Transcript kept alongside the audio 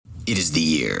It is the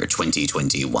year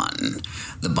 2021.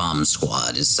 The Bomb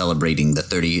Squad is celebrating the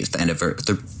 30th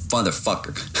anniversary.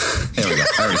 Motherfucker. There we go.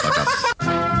 I already fucked up.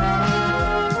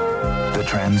 The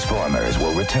Transformers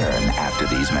will return after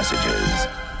these messages.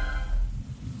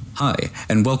 Hi,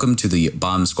 and welcome to the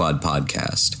Bomb Squad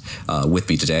podcast. With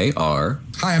me today are...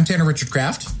 Hi, I'm Tanner Richard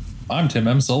Kraft. I'm Tim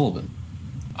M. Sullivan.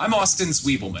 I'm Austin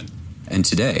Sweebelman. And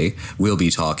today, we'll be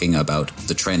talking about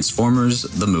The Transformers,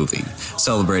 the movie,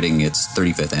 celebrating its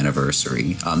 35th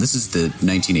anniversary. This is the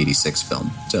 1986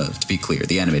 film, to be clear,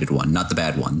 the animated one, not the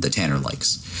bad one that Tanner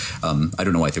likes. I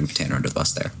don't know why I threw Tanner under the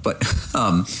bus there. But,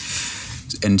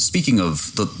 and speaking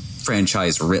of the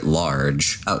franchise writ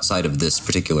large, outside of this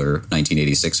particular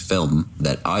 1986 film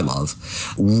that I love,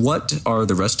 what are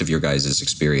the rest of your guys'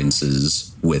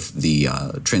 experiences with the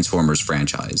Transformers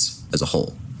franchise as a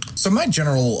whole? So my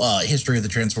general history of the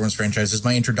Transformers franchise is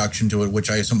my introduction to it,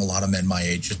 which I assume a lot of men my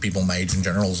age, just people my age in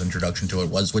general's introduction to it,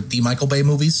 was with the Michael Bay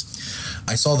movies.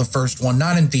 I saw the first one,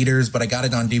 not in theaters, but I got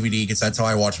it on DVD because that's how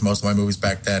I watched most of my movies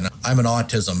back then. I'm an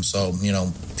autism, so,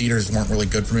 theaters weren't really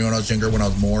good for me when I was younger, when I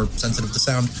was more sensitive to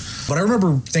sound. But I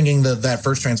remember thinking that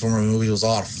first Transformers movie was a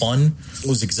lot of fun. It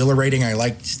was exhilarating. I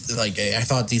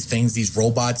thought these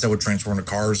robots that would transform into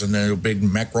cars and then big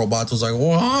mech robots was like,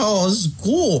 wow, this is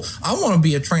cool. I want to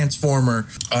be a Transformer.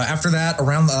 After that,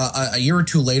 around a year or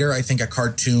two later, I think a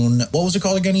cartoon, what was it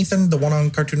called again, Ethan? The one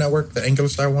on Cartoon Network, the Angular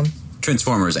style one?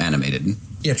 Transformers Animated.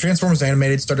 Yeah, Transformers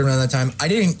Animated started around that time. I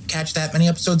didn't catch that many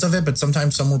episodes of it, but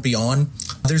sometimes some will be on.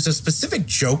 There's a specific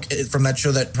joke from that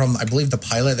show from, I believe, the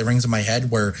pilot that rings in my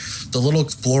head where the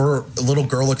little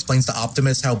girl explains to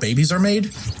Optimus how babies are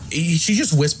made. She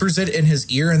just whispers it in his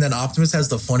ear, and then Optimus has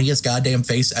the funniest goddamn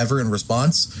face ever in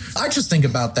response. I just think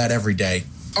about that every day.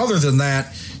 Other than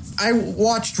that, I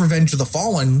watched Revenge of the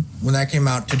Fallen when that came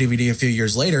out to DVD a few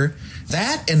years later.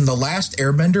 That and The Last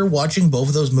Airbender, watching both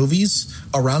of those movies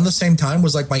around the same time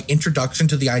was like my introduction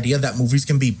to the idea that movies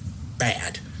can be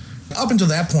bad. Up until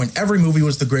that point, every movie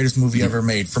was the greatest movie ever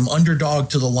made. From Underdog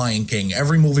to The Lion King,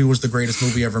 every movie was the greatest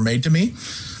movie ever made to me.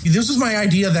 This was my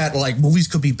idea that movies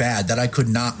could be bad, that I could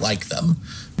not like them.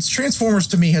 Transformers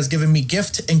to me has given me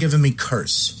gift and given me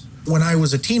curse. When I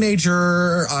was a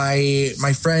teenager,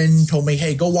 my friend told me,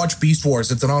 hey, go watch Beast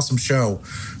Wars. It's an awesome show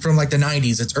from the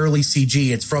 90s. It's early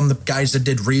CG. It's from the guys that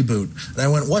did Reboot. And I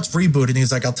went, what's Reboot? And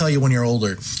he's like, I'll tell you when you're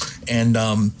older. And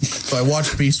so I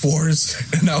watched Beast Wars,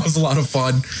 and that was a lot of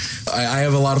fun. I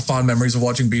have a lot of fond memories of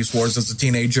watching Beast Wars as a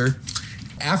teenager.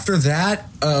 After that,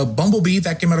 Bumblebee,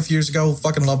 that came out a few years ago.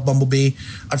 Fucking love Bumblebee.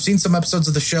 I've seen some episodes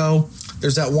of the show.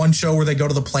 There's that one show where they go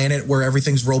to the planet where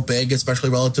everything's real big,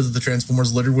 especially relative to the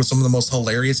Transformers, littered with some of the most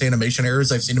hilarious animation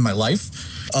errors I've seen in my life.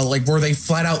 Where they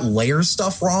flat out layer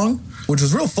stuff wrong, which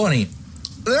was real funny.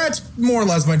 That's more or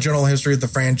less my general history of the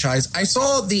franchise. I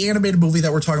saw the animated movie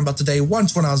that we're talking about today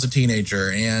once when I was a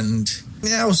teenager, and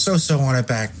I was so on it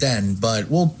back then, but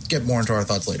we'll get more into our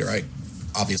thoughts later, right?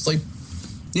 Obviously.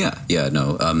 Yeah,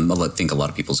 no. I think a lot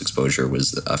of people's exposure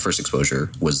was first exposure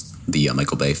was the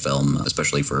Michael Bay film,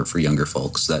 especially for younger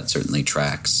folks. That certainly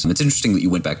tracks. It's interesting that you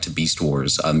went back to Beast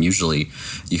Wars. Usually,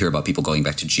 you hear about people going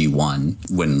back to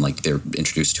G1 when they're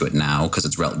introduced to it now because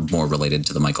it's more related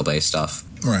to the Michael Bay stuff.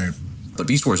 Right. But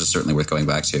Beast Wars is certainly worth going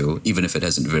back to, even if it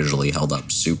hasn't visually held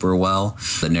up super well.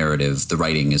 The narrative, the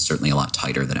writing is certainly a lot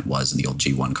tighter than it was in the old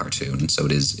G1 cartoon, so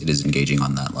it is engaging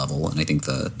on that level. And I think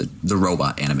the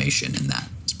robot animation in that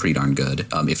is pretty darn good,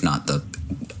 if not the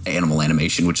animal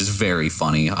animation, which is very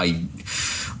funny. I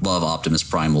love Optimus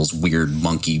Primal's weird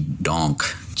monkey donk,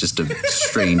 just a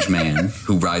strange man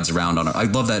who rides around on I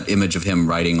love that image of him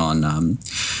riding on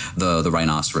the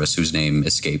rhinoceros whose name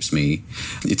escapes me.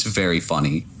 It's very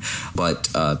funny. But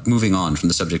moving on from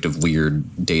the subject of weird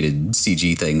dated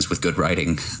CG things with good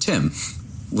writing, Tim,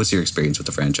 what's your experience with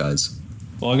the franchise?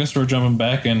 Well, I guess we're jumping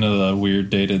back into the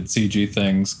weird dated CG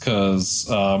things because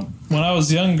when I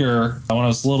was younger, when I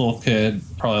was a little kid,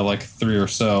 probably 3 or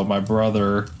so, my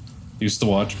brother used to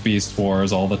watch Beast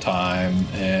Wars all the time,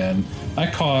 and I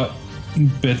caught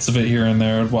bits of it here and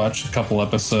there. I'd watch a couple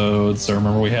episodes. I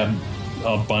remember we had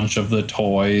a bunch of the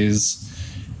toys,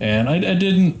 and I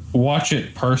didn't watch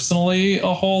it personally a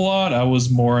whole lot. I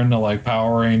was more into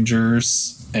Power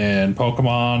Rangers and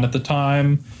Pokemon at the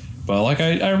time, but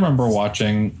I remember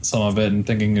watching some of it and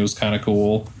thinking it was kind of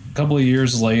cool. A couple of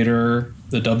years later,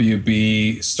 the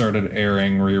WB started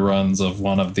airing reruns of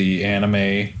one of the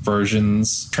anime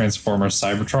versions, Transformers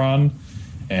Cybertron.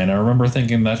 And I remember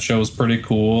thinking that show was pretty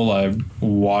cool. I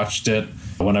watched it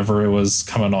whenever it was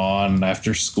coming on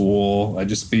after school. I'd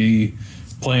just be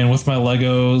playing with my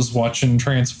Legos, watching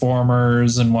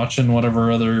Transformers, and watching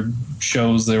whatever other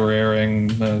shows they were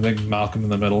airing. I think Malcolm in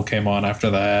the Middle came on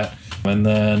after that. And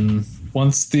then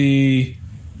once the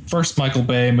first Michael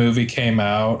Bay movie came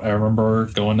out, I remember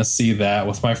going to see that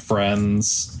with my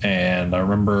friends. And I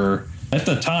remember at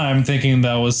the time thinking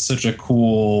that was such a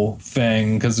cool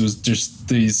thing because it was just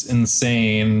these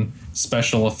insane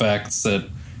special effects that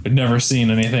I'd never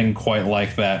seen anything quite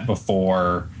like that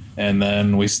before. And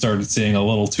then we started seeing a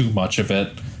little too much of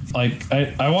it. Like,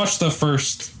 I watched the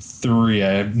first 3.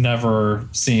 I've never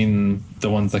seen the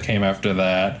ones that came after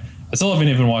that. I still haven't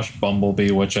even watched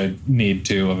Bumblebee, which I need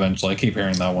to eventually. I keep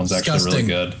hearing that one's actually really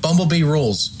good. Bumblebee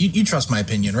rules. You trust my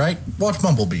opinion, right? Watch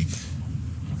Bumblebee.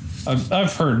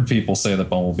 I've heard people say that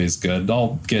Bumblebee's good.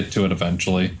 I'll get to it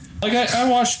eventually. Like, I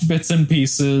watched bits and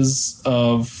pieces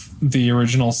of the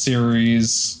original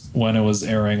series when it was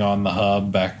airing on the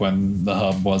Hub, back when the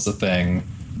Hub was a thing,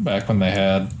 back when they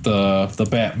had the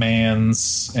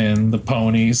Batmans and the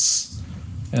ponies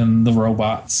and the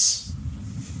robots.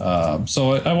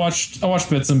 So I watched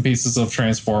bits and pieces of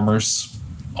Transformers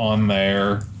on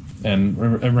there, and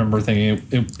I remember thinking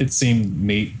it seemed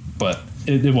neat, but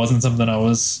it wasn't something I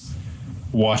was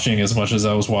watching as much as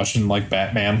I was watching like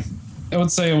Batman. I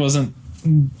would say it wasn't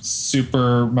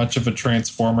super much of a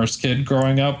Transformers kid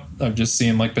growing up. I've just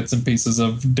seen like bits and pieces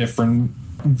of different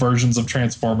versions of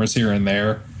Transformers here and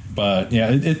there. But yeah,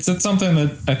 it's something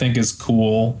that I think is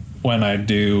cool when I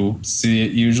do see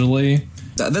it usually.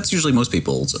 That's usually most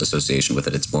people's association with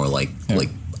it. It's more like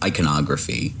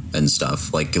iconography and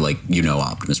stuff, like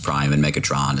Optimus Prime and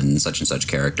Megatron and such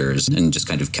characters, and just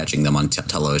kind of catching them on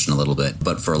television a little bit.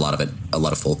 But for a lot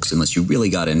of folks, unless you really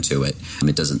got into it,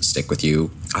 it doesn't stick with you.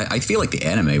 I feel like the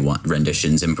anime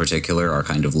renditions in particular are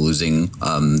kind of losing.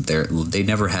 They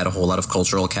never had a whole lot of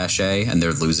cultural cachet, and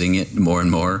they're losing it more and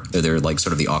more. They're like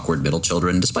sort of the awkward middle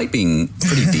children, despite being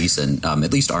pretty decent.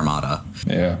 At least Armada.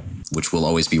 Yeah. Which will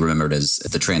always be remembered as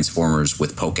the Transformers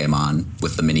with Pokemon,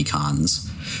 with the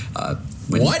mini-cons.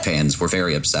 Fans were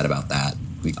very upset about that.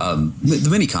 The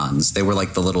mini-cons, they were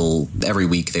like the little... Every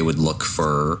week they would look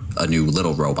for a new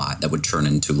little robot that would turn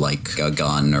into like a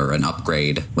gun or an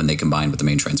upgrade when they combined with the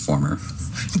main Transformer.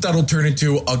 That'll turn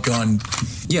into a gun.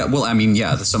 Yeah, well,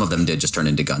 some of them did just turn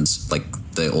into guns, like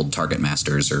the old Target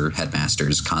Masters or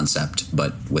Headmasters concept,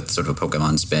 but with sort of a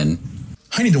Pokemon spin.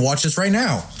 I need to watch this right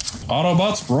now.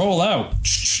 Autobots roll out.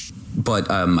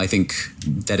 But I think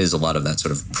that is a lot of that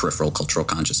sort of peripheral cultural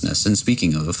consciousness. And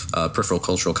speaking of peripheral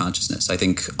cultural consciousness, I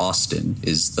think Austin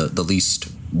is the least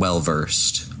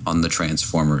well-versed on the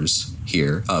Transformers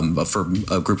here, for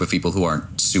a group of people who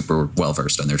aren't super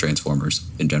well-versed on their Transformers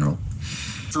in general.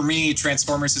 For me,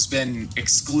 Transformers has been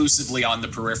exclusively on the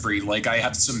periphery. Like, I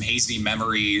have some hazy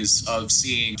memories of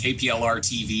seeing KPLR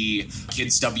TV,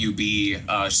 Kids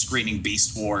WB, screening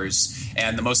Beast Wars,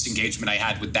 and the most engagement I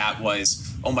had with that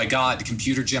was, oh my god,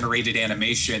 computer-generated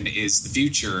animation is the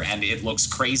future, and it looks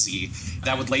crazy.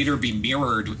 That would later be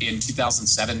mirrored in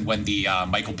 2007 when the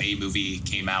Michael Bay movie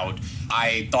came out.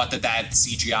 I thought that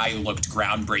CGI looked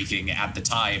groundbreaking at the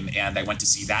time, and I went to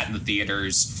see that in the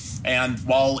theaters. And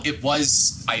while it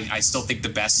was, I still think the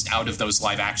best out of those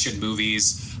live-action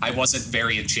movies, I wasn't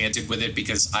very enchanted with it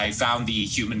because I found the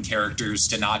human characters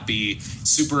to not be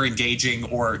super engaging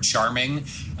or charming.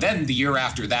 Then the year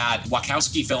after that,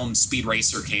 Wachowski film Speed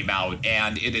Racer came out,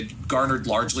 and it had garnered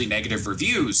largely negative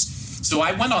reviews. So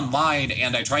I went online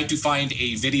and I tried to find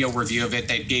a video review of it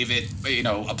that gave it,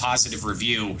 a positive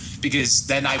review, because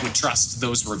then I would trust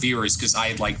those reviewers because I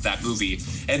had liked that movie.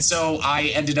 And so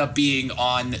I ended up being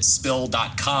on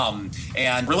Spill.com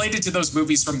and related to those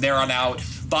movies from there on out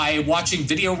by watching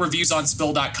video reviews on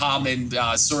Spill.com and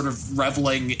sort of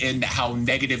reveling in how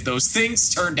negative those things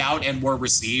turned out and were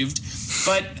received.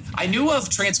 But I knew of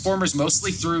Transformers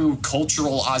mostly through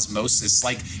cultural osmosis.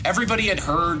 Like, everybody had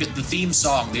heard the theme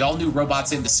song, the all-new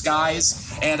Robots in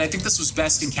Disguise, and I think this was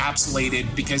best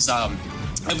encapsulated because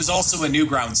I was also a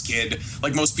Newgrounds kid,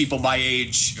 like most people my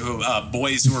age,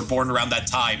 boys who were born around that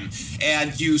time.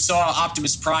 And you saw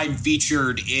Optimus Prime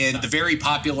featured in the very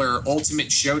popular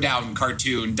Ultimate Showdown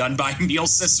cartoon done by Neil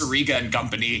Cicierega and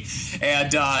company.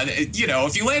 And,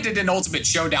 if you landed in Ultimate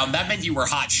Showdown, that meant you were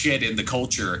hot shit in the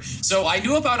culture. So I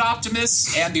knew about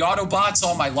Optimus and the Autobots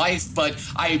all my life, but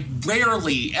I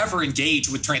rarely ever engage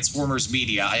with Transformers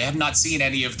media. I have not seen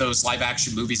any of those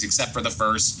live-action movies except for the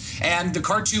first. And the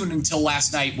cartoon until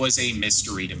last night was a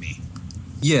mystery to me.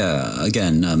 Yeah,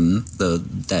 again,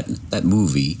 that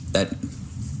movie,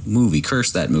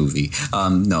 curse that movie.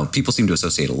 No, people seem to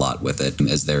associate a lot with it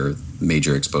as their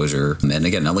major exposure. And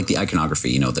again, I like the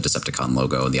iconography, the Decepticon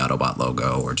logo and the Autobot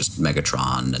logo, or just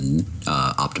Megatron and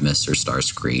Optimus or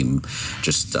Starscream.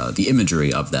 Just the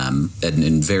imagery of them and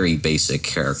in very basic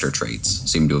character traits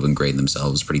seem to have ingrained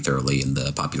themselves pretty thoroughly in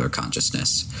the popular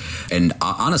consciousness. And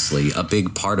honestly, a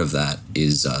big part of that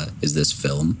is this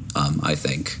film. I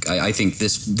think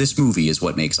this movie is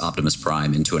what makes Optimus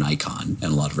Prime into an icon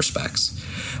in a lot of respects.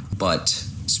 But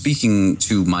speaking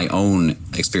to my own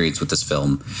experience with this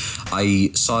film,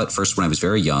 I saw it first when I was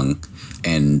very young,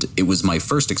 and it was my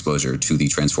first exposure to the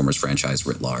Transformers franchise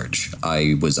writ large.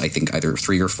 I was, I think, either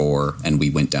 3 or 4, and we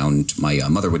went down to, my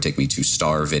mother would take me to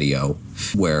Star Video,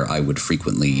 where I would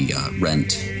frequently rent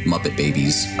Muppet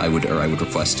Babies. I would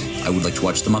request, I would like to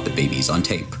watch the Muppet Babies on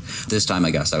tape. This time,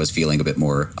 I guess, I was feeling a bit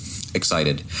more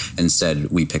excited.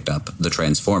 Instead, we picked up The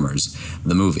Transformers,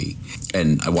 the movie,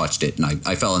 and I watched it, and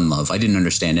I fell in love. I didn't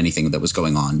understand anything that was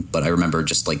going on, but I remember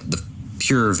just like the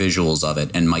pure visuals of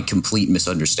it and my complete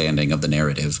misunderstanding of the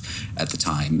narrative at the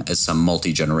time as some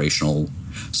multi-generational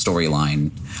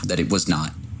storyline that it was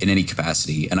not in any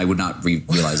capacity. And I would not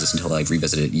realize this until I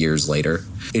revisited it years later.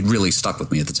 It really stuck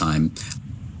with me at the time.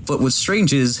 But what's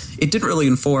strange is it didn't really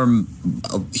inform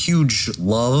a huge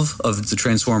love of the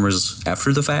Transformers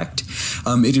after the fact.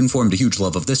 It informed a huge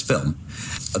love of this film.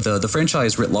 The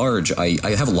franchise writ large, I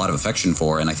have a lot of affection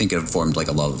for, and I think it informed like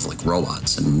a love of like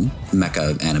robots and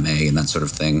mecha anime and that sort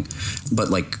of thing. But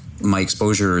like my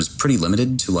exposure is pretty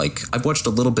limited to like I've watched a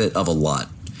little bit of a lot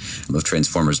of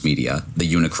Transformers media, the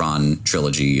Unicron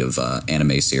trilogy of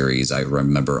anime series. I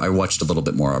remember I watched a little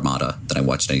bit more Armada than I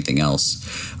watched anything else.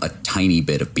 A tiny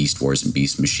bit of Beast Wars and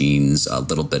Beast Machines, a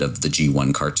little bit of the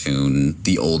G1 cartoon,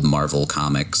 the old Marvel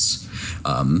comics,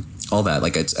 all that.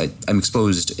 Like I'm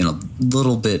exposed in a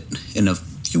little bit, in a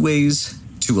few ways,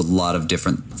 to a lot of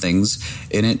different things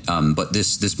in it. But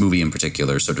this movie in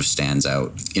particular sort of stands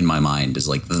out in my mind as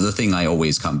like the thing I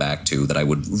always come back to, that I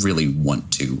would really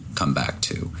want to come back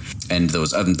to. And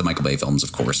those, the Michael Bay films,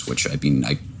 of course, which I mean,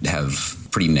 I have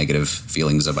pretty negative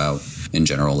feelings about in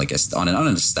general, like on an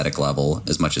aesthetic level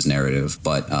as much as narrative.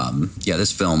 But yeah,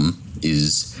 this film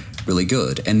is really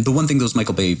good. And the one thing those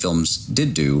Michael Bay films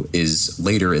did do is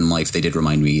later in life, they did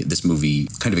remind me this movie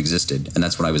kind of existed. And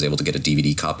that's when I was able to get a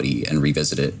DVD copy and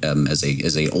revisit it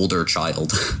as a older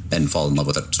child and fall in love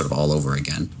with it sort of all over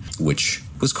again, which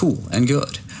was cool and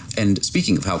good. And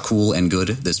speaking of how cool and good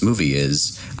this movie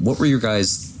is, what were your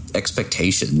guys'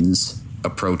 expectations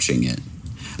approaching it?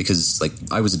 Because like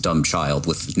I was a dumb child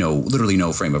with literally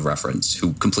no frame of reference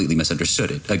who completely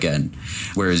misunderstood it again.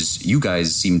 Whereas you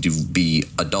guys seem to be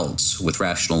adults with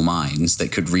rational minds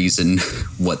that could reason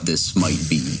what this might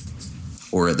be,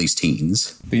 or at least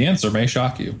teens. The answer may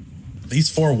shock you. These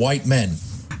 4 white men.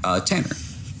 Tanner.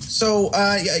 So,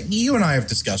 you and I have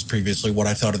discussed previously what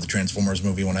I thought of the Transformers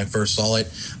movie when I first saw it.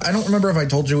 I don't remember if I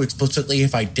told you explicitly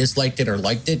if I disliked it or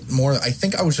liked it more. I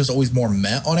think I was just always more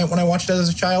meh on it when I watched it as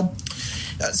a child.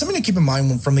 Something to keep in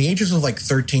mind, from the ages of like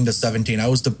 13 to 17, I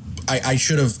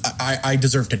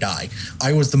deserve to die.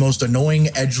 I was the most annoying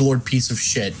edgelord piece of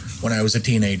shit when I was a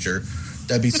teenager.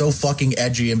 That'd be so fucking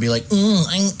edgy and be like,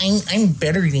 I'm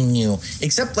better than you.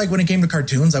 Except like when it came to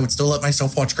cartoons, I would still let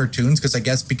myself watch cartoons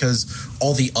because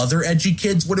all the other edgy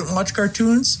kids wouldn't watch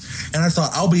cartoons. And I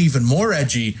thought I'll be even more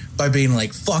edgy by being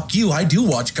like, fuck you, I do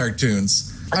watch cartoons.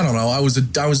 I don't know. I was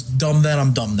dumb then,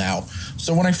 I'm dumb now.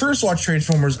 So when I first watched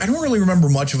Transformers, I don't really remember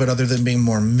much of it other than being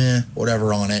more meh,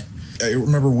 whatever on it. I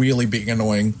remember Wheelie being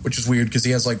annoying, which is weird because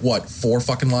he has like, 4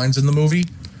 fucking lines in the movie?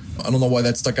 I don't know why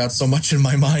that stuck out so much in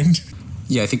my mind.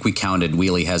 Yeah, I think we counted.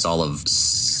 Wheelie has all of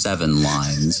 7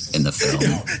 lines in the film.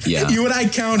 Yeah, you and I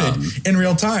counted in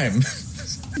real time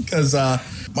because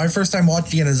my first time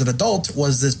watching it as an adult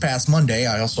was this past Monday.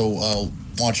 I also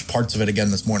watched parts of it again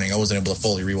this morning. I wasn't able to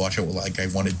fully rewatch it like I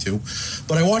wanted to,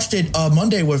 but I watched it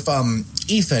Monday with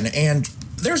Ethan. And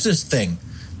there's this thing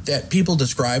that people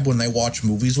describe when they watch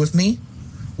movies with me,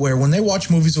 where when they watch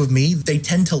movies with me, they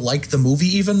tend to like the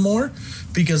movie even more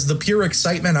because the pure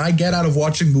excitement I get out of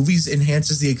watching movies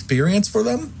enhances the experience for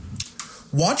them.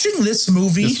 Watching this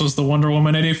movie... This was the Wonder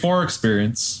Woman 84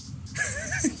 experience.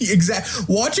 Exactly.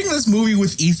 Watching this movie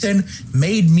with Ethan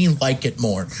made me like it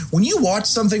more. When you watch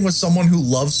something with someone who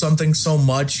loves something so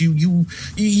much, you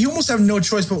almost have no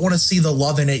choice but want to see the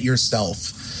love in it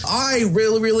yourself. I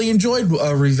really, really enjoyed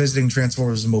revisiting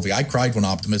Transformers the movie. I cried when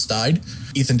Optimus died.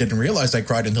 Ethan didn't realize I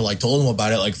cried until I told him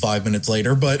about it like 5 minutes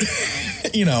later, but,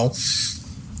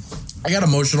 I got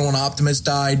emotional when Optimus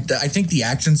died. I think the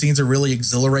action scenes are really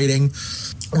exhilarating,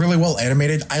 really well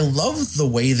animated. I love the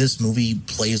way this movie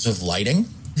plays with lighting.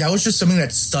 that was just something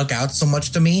that stuck out so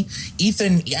much to me.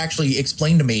 Ethan actually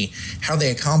explained to me how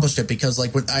they accomplished it, because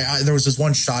like there was this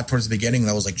one shot towards the beginning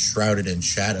that was like shrouded in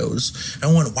shadows.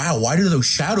 And I went, wow, why do those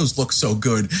shadows look so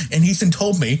good? And Ethan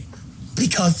told me,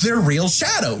 because they're real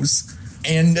shadows.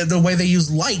 And the way they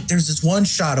use light, there's this one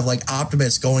shot of like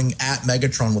Optimus going at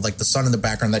Megatron with like the sun in the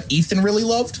background that Ethan really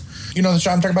loved. You know the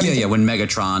shot I'm talking about? Yeah, when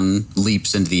Megatron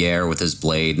leaps into the air with his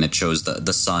blade and it shows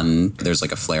the sun, there's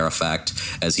like a flare effect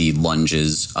as he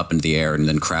lunges up into the air and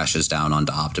then crashes down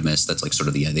onto Optimus. That's like sort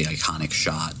of the iconic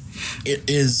shot. It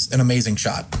is an amazing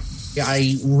shot. Yeah,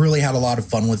 I really had a lot of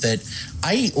fun with it.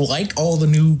 I like all the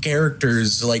new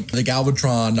characters, like the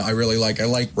Galvatron. I really like. I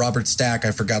like Robert Stack.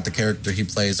 I forgot the character he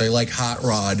plays. I like Hot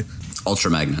Rod.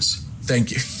 Ultra Magnus.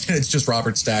 Thank you. It's just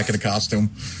Robert Stack in a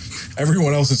costume.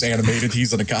 Everyone else is animated.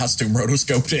 He's in a costume,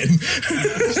 rotoscoped in.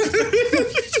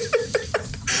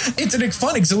 It's a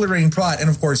fun, exhilarating plot. And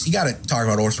of course, you got to talk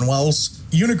about Orson Welles.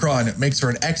 Unicron makes for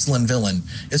an excellent villain,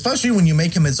 especially when you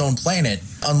make him his own planet,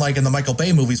 unlike in the Michael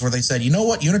Bay movies where they said, you know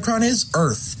what Unicron is?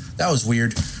 Earth. That was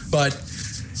weird. But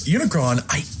Unicron,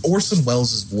 Orson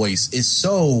Welles' voice is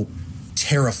so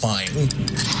terrifying.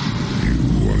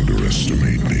 You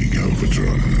underestimate me,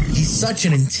 Galvatron. He's such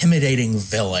an intimidating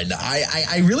villain.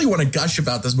 I really want to gush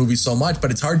about this movie so much, but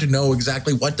it's hard to know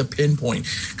exactly what to pinpoint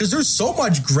because there's so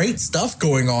much great stuff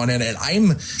going on in it.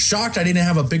 I'm shocked I didn't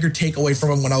have a bigger takeaway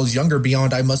from it when I was younger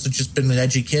beyond I must have just been an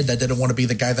edgy kid that didn't want to be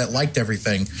the guy that liked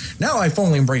everything. Now I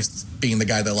fully embraced being the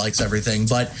guy that likes everything,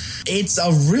 but it's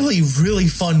a really, really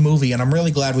fun movie, and I'm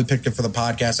really glad we picked it for the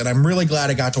podcast, and I'm really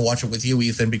glad I got to watch it with you,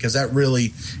 Ethan, because that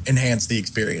really enhanced the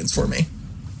experience for me.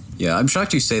 Yeah, I'm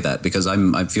shocked you say that because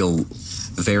I feel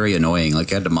very annoying.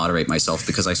 Like I had to moderate myself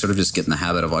because I sort of just get in the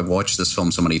habit of I've watched this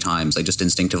film so many times. I just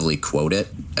instinctively quote it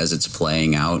as it's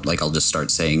playing out. Like I'll just start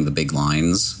saying the big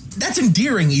lines. That's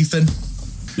endearing, Ethan.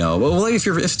 No, well, if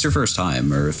it's your first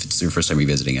time or if it's your first time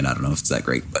revisiting it, I don't know if it's that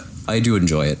great, but I do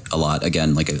enjoy it a lot.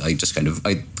 Again, like I kind of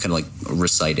like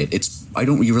recite it. I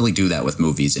don't really do that with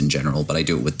movies in general, but I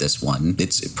do it with this one.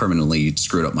 It's permanently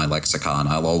screwed up my lexicon.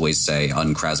 I'll always say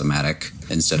unchrasmatic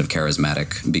instead of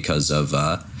charismatic because of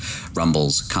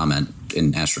Rumble's comment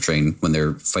in Astro Train when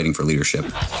they're fighting for leadership.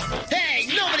 Hey,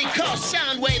 nobody calls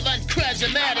Soundwave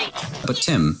unchrasmatic. But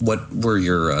Tim, what were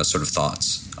your sort of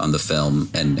thoughts on the film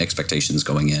and expectations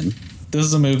going in? This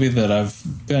is a movie that I've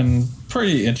been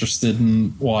pretty interested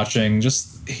in watching,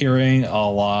 just hearing a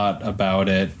lot about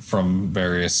it from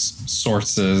various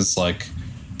sources. Like,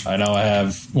 I know I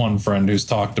have one friend who's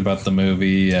talked about the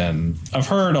movie, and I've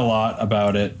heard a lot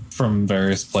about it from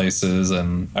various places.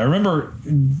 And I remember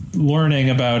learning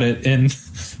about it in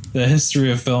the history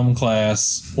of film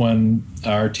class when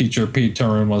our teacher, Pete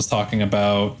Turin, was talking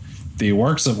about the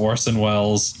works of Orson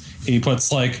Welles. He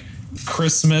puts like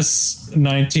Christmas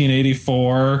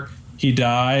 1984, he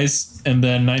dies, and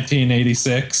then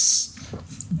 1986,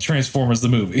 Transformers the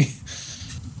movie.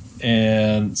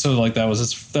 And so like that was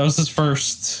his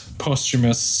first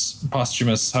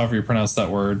posthumous, however you pronounce that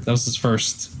word. That was his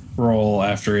first role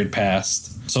after he had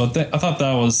passed. So I thought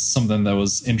that was something that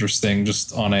was interesting,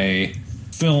 just on a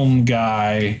film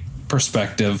guy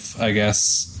perspective, I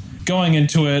guess. Going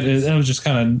into it, it was just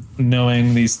kind of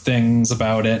knowing these things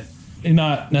about it.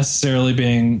 Not necessarily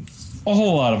being a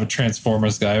whole lot of a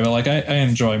Transformers guy, but like I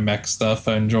enjoy mech stuff.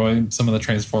 I enjoy some of the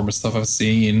Transformers stuff I've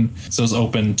seen, so I was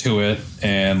open to it.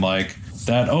 And like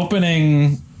that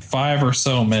opening 5 or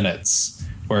so minutes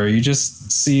where you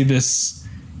just see this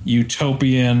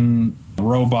utopian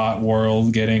robot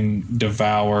world getting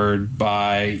devoured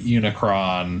by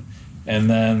Unicron, and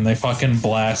then they fucking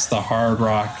blast the hard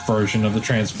rock version of the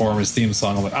Transformers theme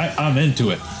song. I'm like, I'm into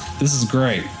it. This is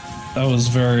great. I was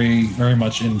very, very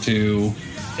much into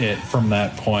it from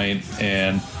that point,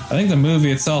 and I think the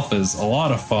movie itself is a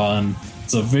lot of fun.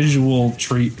 It's a visual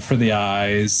treat for the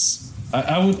eyes.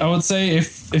 I would say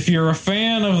if you're a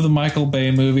fan of the Michael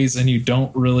Bay movies and you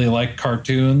don't really like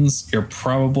cartoons, you're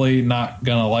probably not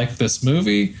gonna like this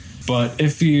movie. But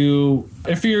if you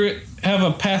have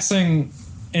a passing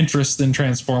interest in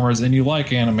Transformers and you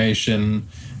like animation,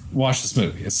 watch this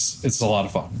movie. It's a lot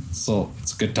of fun. So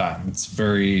it's a good time. It's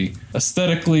very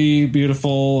aesthetically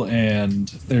beautiful, and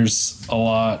there's a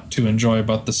lot to enjoy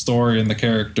about the story and the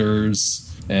characters.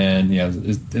 And yeah,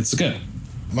 it's good.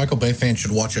 Michael Bay fans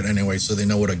should watch it anyway, so they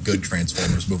know what a good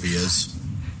Transformers movie is.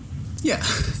 Yeah,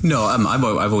 no,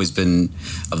 I've always been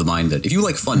of the mind that if you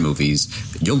like fun movies,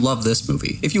 you'll love this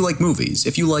movie. If you like movies,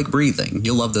 if you like breathing,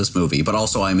 you'll love this movie. But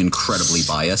also, I'm incredibly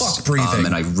biased. Fuck breathing.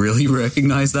 And I really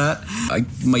recognize that. I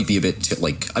might be a bit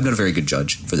I'm not a very good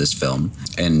judge for this film,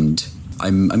 and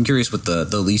I'm curious what the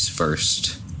least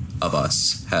first of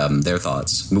us, their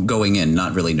thoughts, going in,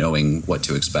 not really knowing what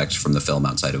to expect from the film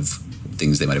outside of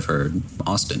things they might have heard.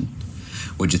 Austin,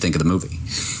 what'd you think of the movie?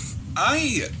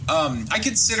 I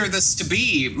consider this to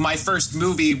be my first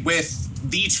movie with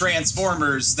the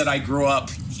Transformers that I grew up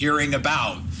hearing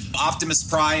about. Optimus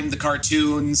Prime, the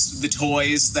cartoons, the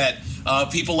toys that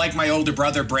people like my older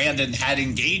brother Brandon had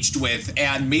engaged with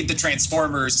and made the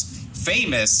Transformers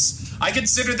famous. I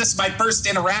consider this my first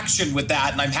interaction with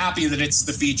that, and I'm happy that it's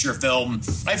the feature film.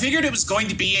 I figured it was going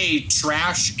to be a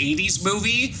trash 80s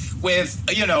movie with,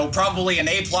 probably an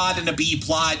A plot and a B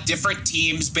plot, different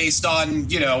teams based on,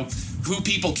 who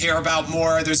people care about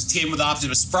more. There's a team with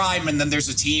Optimus Prime, and then there's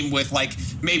a team with,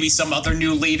 maybe some other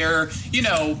new leader.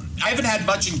 I haven't had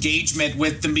much engagement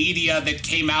with the media that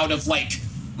came out of,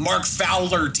 Mark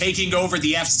Fowler taking over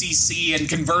the FCC and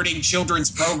converting children's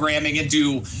programming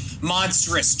into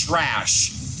monstrous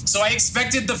trash. So I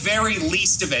expected the very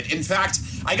least of it. In fact,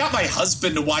 I got my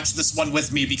husband to watch this one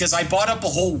with me because I bought up a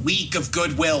whole week of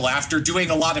Goodwill after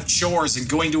doing a lot of chores and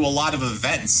going to a lot of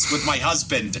events with my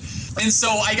husband. And so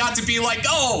I got to be like,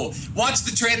 oh, watch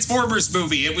the Transformers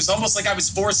movie. It was almost like I was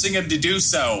forcing him to do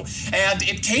so. And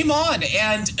it came on,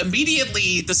 and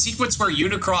immediately the sequence where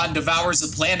Unicron devours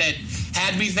a planet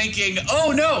had me thinking,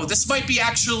 oh no, this might be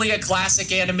actually a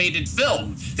classic animated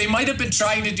film. They might have been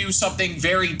trying to do something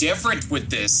very different with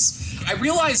this. I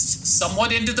realized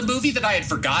somewhat into the movie that I had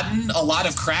forgotten a lot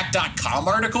of Crack.com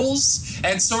articles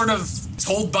and sort of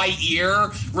told by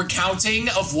ear recounting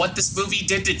of what this movie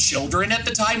did to children at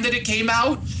the time that it came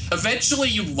out. Eventually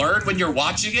you learn when you're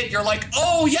watching it, you're like,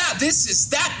 oh yeah, this is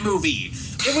that movie.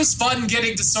 It was fun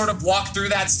getting to sort of walk through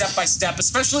that step by step,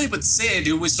 especially with Sid,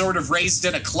 who was sort of raised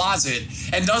in a closet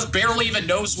and barely even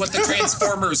knows what the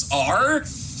Transformers are.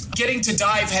 Getting to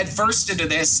dive headfirst into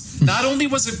this, not only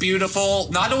was it beautiful,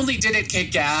 not only did it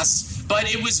kick ass,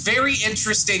 but it was very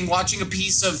interesting watching a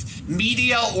piece of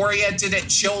media oriented at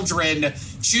children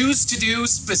choose to do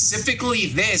specifically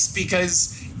this,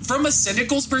 because from a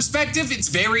cynical's perspective, it's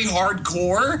very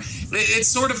hardcore. It's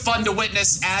sort of fun to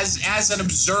witness as an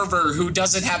observer who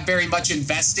doesn't have very much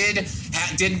invested,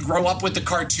 didn't grow up with the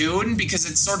cartoon, because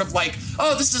it's sort of like,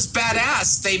 oh, this is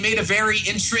badass. They made a very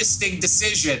interesting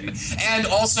decision. And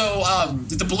also,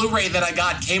 the Blu-ray that I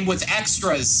got came with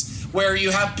extras where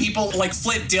you have people like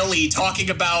Flint Dille talking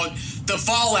about the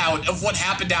fallout of what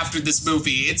happened after this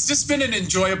movie. It's just been an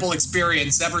enjoyable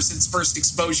experience ever since first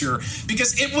exposure,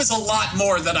 because it was a lot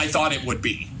more than I thought it would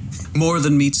be. More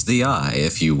than meets the eye,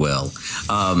 if you will.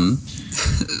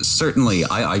 Certainly,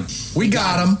 we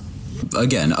got him.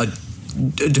 Again,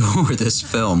 adore this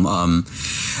film.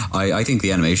 I think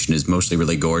the animation is mostly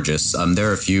really gorgeous. There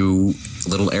are a few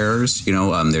little errors,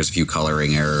 there's a few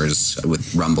coloring errors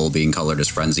with Rumble being colored as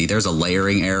Frenzy. There's a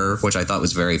layering error, which I thought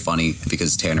was very funny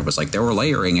because Tanner was like, there were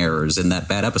layering errors in that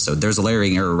bad episode. There's a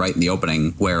layering error right in the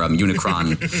opening where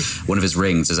Unicron, one of his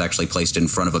rings is actually placed in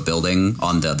front of a building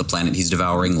on the planet he's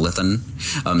devouring, Lithan.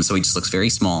 So he just looks very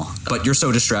small. But you're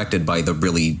so distracted by the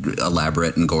really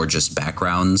elaborate and gorgeous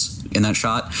backgrounds in that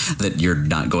shot that you're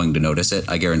not going to notice it.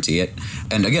 I guarantee it.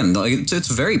 And again, it's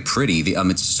very pretty.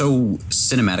 It's so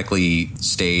cinematically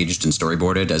staged and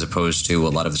storyboarded as opposed to a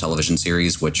lot of the television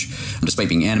series, which, despite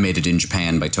being animated in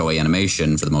Japan by Toei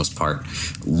Animation for the most part,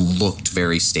 looked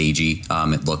very stagey.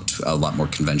 It looked a lot more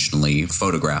conventionally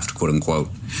photographed, quote unquote,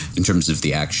 in terms of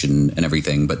the action and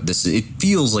everything. But it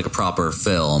feels like a proper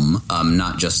film,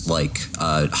 not just like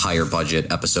a higher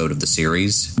budget episode of the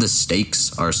series. The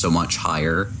stakes are so much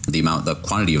higher. The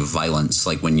quantity of violence,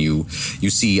 like when you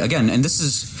see, again, and this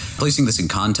is placing this in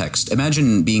context,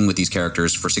 imagine being with these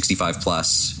characters for 65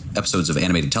 plus episodes of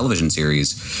animated television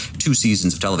series, 2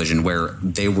 seasons of television where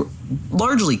they were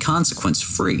largely consequence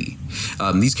free.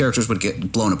 These characters would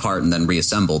get blown apart and then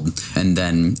reassembled, and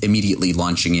then immediately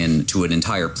launching into an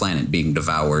entire planet being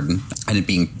devoured, and it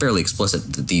being fairly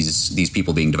explicit that these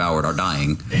people being devoured are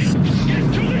dying.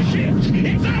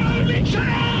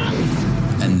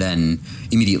 And then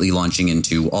immediately launching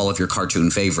into all of your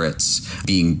cartoon favorites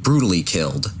being brutally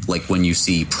killed, like when you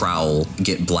see Prowl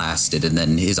get blasted and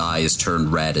then his eyes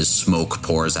turn red as smoke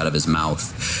pours out of his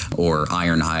mouth, or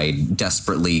Ironhide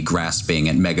desperately grasping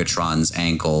at Megatron's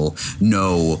ankle,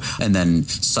 and then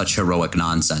such heroic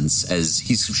nonsense as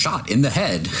he's shot in the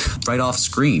head right off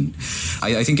screen.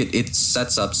 I think it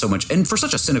sets up so much, and for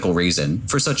such a cynical reason,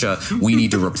 for such a we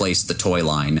need to replace the toy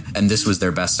line, and this was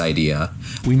their best idea.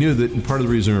 We knew that part of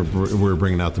the reason we're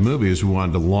bringing out the movie is we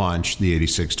wanted to launch the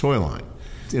 86 toy line.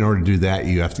 In order to do that,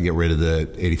 you have to get rid of the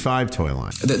 85 toy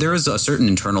line. There is a certain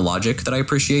internal logic that I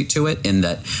appreciate to it, in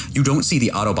that you don't see the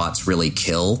Autobots really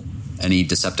kill any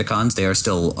Decepticons. They are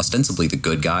still ostensibly the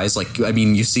good guys. Like, I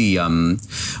mean, you see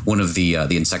one of the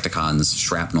Insecticons,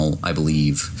 Shrapnel, I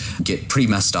believe, get pretty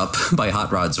messed up by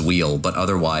Hot Rod's wheel, but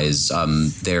otherwise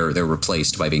they're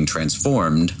replaced by being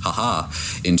transformed,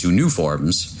 into new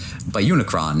forms by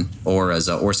Unicron, or as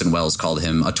Orson Welles called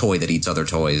him, a toy that eats other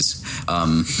toys.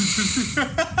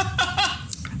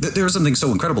 There's something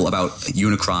so incredible about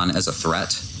Unicron as a threat.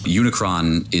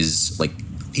 Unicron is like,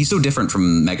 he's so different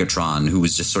from Megatron, who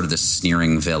was just sort of this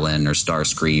sneering villain, or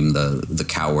Starscream, the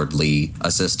cowardly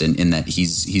assistant, in that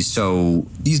he's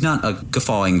not a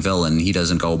guffawing villain. He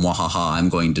doesn't go, "Mwahaha, I'm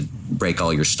going to break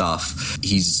all your stuff."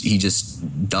 He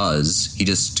just does. He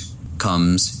just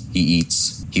comes, he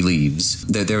eats, he leaves.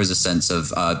 There is a sense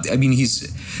of,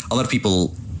 he's, a lot of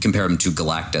people compare him to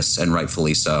Galactus, and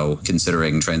rightfully so,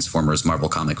 considering Transformers Marvel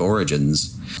comic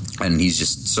origins. And he's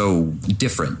just so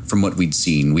different from what we'd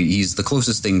seen. He's the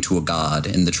closest thing to a god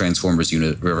in the Transformers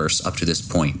universe up to this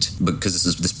point, because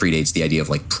this predates the idea of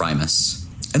like Primus.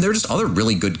 And there are just other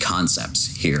really good concepts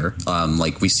here.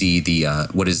 Like we see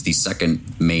what is the second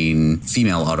main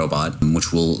female Autobot,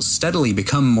 which will steadily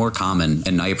become more common.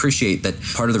 And I appreciate that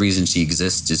part of the reason she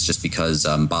exists is just because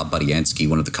Bob Budiansky,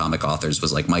 one of the comic authors,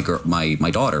 was like,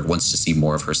 my daughter wants to see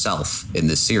more of herself in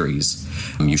this series.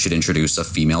 You should introduce a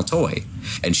female toy.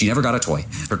 And she never got a toy.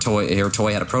 Her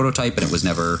toy had a prototype, and it was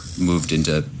never moved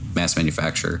into mass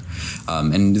manufacture.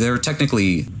 And they're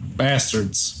technically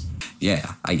bastards.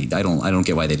 Yeah, I don't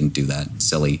get why they didn't do that.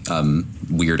 Silly,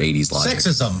 weird 80s logic.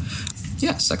 Sexism.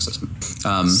 Yeah, sexism.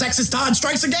 Sexist Todd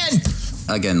strikes again.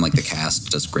 Again, like, the cast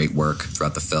does great work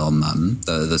throughout the film.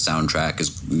 The soundtrack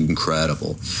is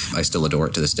incredible. I still adore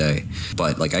it to this day.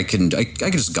 But like, I could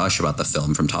just gush about the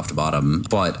film from top to bottom.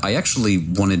 But I actually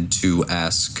wanted to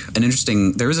ask an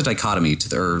interesting. There is a dichotomy to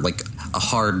there, like a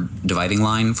hard dividing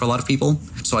line for a lot of people.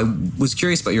 So I was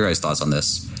curious about your guys' thoughts on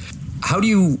this. How do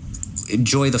you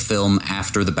enjoy the film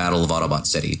after the Battle of Autobot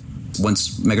City,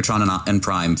 once Megatron and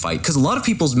Prime fight? Because a lot of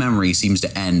people's memory seems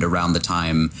to end around the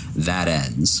time that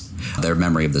ends. Their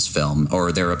memory of this film,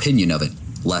 or their opinion of it,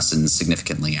 lessens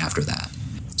significantly after that.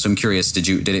 So I'm curious, did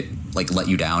it like let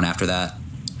you down after that,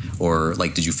 or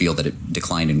like did you feel that it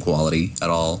declined in quality at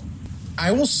all?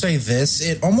 I will say this: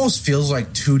 it almost feels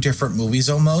like two different movies.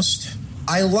 Almost,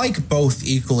 I like both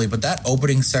equally, but that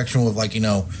opening section with, like,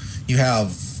 you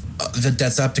have the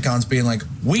Decepticons being like,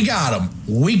 we got him,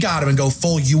 and go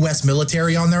full U.S.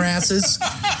 military on their asses.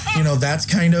 That's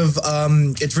kind of,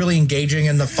 it's really engaging,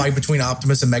 in the fight between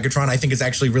Optimus and Megatron, I think, is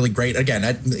actually really great. Again,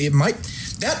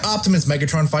 that Optimus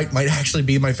Megatron fight might actually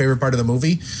be my favorite part of the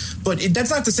movie, but that's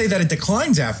not to say that it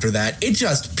declines after that. It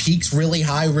just peaks really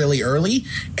high, really early.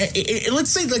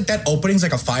 Let's say like that opening's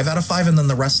like a 5 out of 5, and then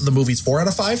the rest of the movie's 4 out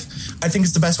of 5. I think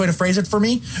is the best way to phrase it for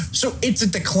me. So it's a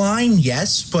decline,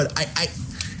 yes, but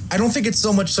I don't think it's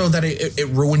so much so that it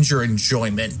ruins your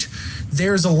enjoyment.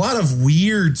 There's a lot of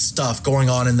weird stuff going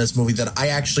on in this movie that I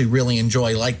actually really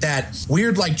enjoy, like that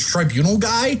weird like tribunal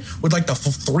guy with like the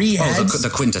 3 heads. The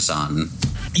Quintesson.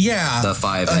 Yeah. The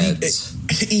 5 heads.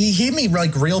 He hit me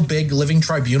like real big living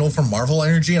tribunal from Marvel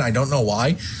Energy, and I don't know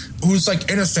why. Who's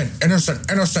like innocent. Innocent.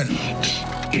 And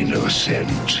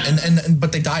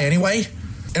but they die anyway.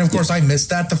 And of course I missed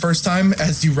that the first time,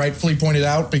 as you rightfully pointed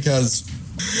out, because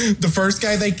the first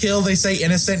guy they kill, they say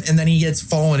innocent, and then he gets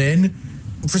fallen in.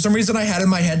 For some reason, I had in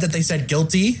my head that they said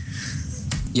guilty.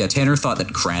 Yeah, Tanner thought that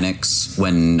Kranix,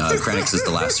 when Kranix is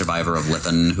the last survivor of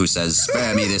Lithen, who says,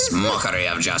 "Spare me this mockery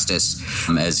of justice,"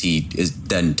 as he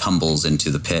then tumbles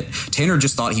into the pit. Tanner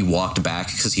just thought he walked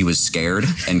back because he was scared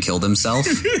and killed himself.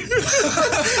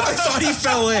 I thought he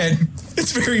fell in.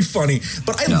 It's very funny.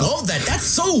 But I love that. That's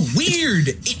so weird.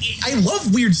 I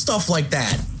love weird stuff like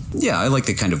that. Yeah, I like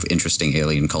the kind of interesting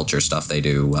alien culture stuff they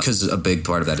do, because a big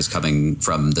part of that is coming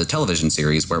from the television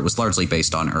series, where it was largely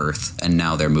based on Earth, and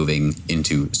now they're moving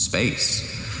into space.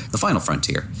 The final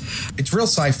frontier. It's real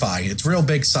sci-fi. It's real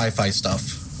big sci-fi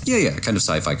stuff. Yeah, kind of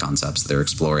sci-fi concepts they're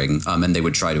exploring, and they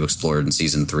would try to explore it in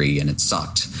season 3, and it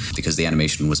sucked, because the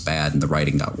animation was bad and the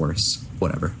writing got worse.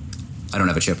 Whatever. I don't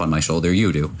have a chip on my shoulder,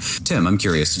 you do. Tim, I'm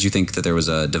curious, did you think that there was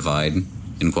a divide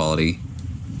in quality?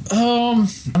 I'm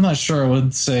not sure I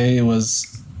would say it was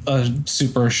a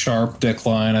super sharp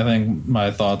decline. I think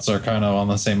my thoughts are kind of on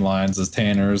the same lines as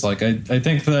Tanner's. Like, I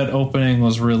think that opening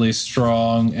was really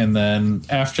strong, and then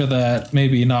after that,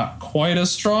 maybe not quite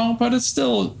as strong, but it's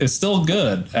still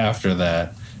good after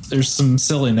that. There's some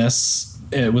silliness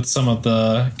with some of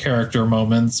the character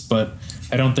moments, but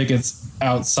I don't think it's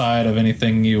outside of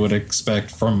anything you would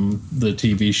expect from the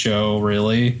TV show,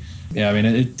 really. Yeah, I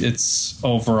mean, it's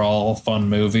overall a fun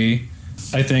movie.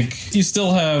 I think you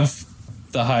still have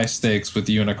the high stakes with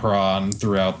Unicron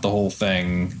throughout the whole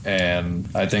thing, and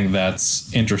I think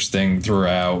that's interesting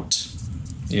throughout.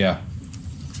 Yeah.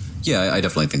 Yeah, I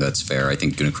definitely think that's fair. I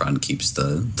think Unicron keeps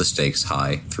the stakes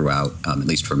high throughout, at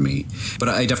least for me. But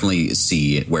I definitely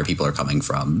see where people are coming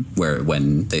from,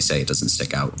 when they say it doesn't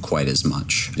stick out quite as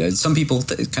much. Some people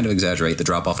kind of exaggerate the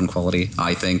drop-off in quality,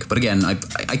 I think. But again, I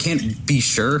can't be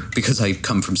sure because I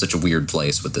come from such a weird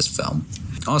place with this film.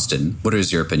 Austin, what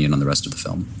is your opinion on the rest of the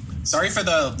film? Sorry for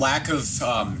the lack of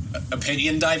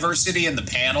opinion diversity in the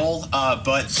panel,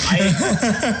 but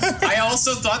I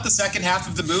also thought the second half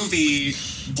of the movie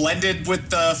blended with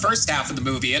the first half of the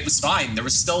movie. It was fine. There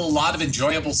was still a lot of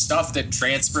enjoyable stuff that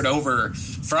transferred over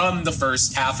from the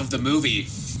first half of the movie.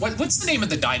 What's the name of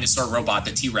the dinosaur robot,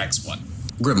 the T-Rex one?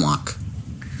 Grimlock.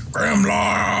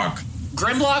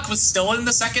 Grimlock was still in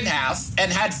the second half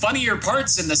and had funnier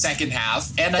parts in the second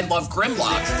half, and I love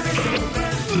Grimlock.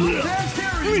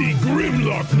 Me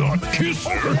Grimlock not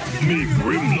kisser, me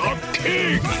Grimlock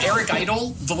king. Eric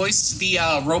Idle voiced the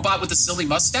robot with the silly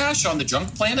mustache on the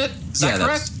Junk Planet. Is that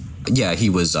correct? Yeah, he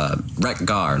was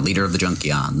Wreck-Gar, leader of the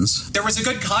Junkions. There was a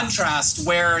good contrast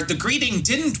where the greeting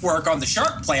didn't work on the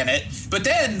Shark Planet, but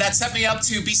then that set me up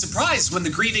to be surprised when the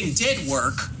greeting did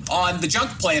work on the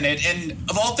Junk Planet, and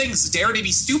of all things, Dare to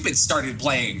Be Stupid started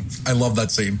playing. I love that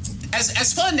scene.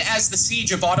 As fun as the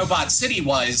siege of Autobot City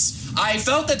was, I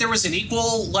felt that there was an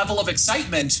equal level of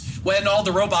excitement when all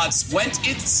the robots went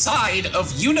inside of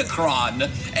Unicron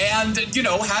and,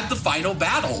 had the final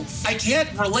battle. I can't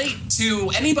relate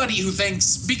to anybody who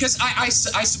thinks, because I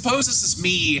suppose this is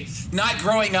me not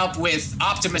growing up with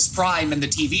Optimus Prime and the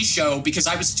TV show because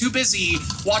I was too busy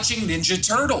watching Ninja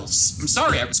Turtles. I'm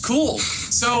sorry, I was cool.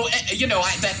 So,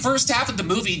 that first half of the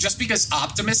movie, just because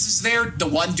Optimus is there, the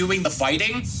one doing the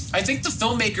fighting, I think the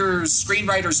filmmakers,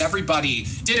 screenwriters, everybody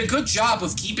did a good job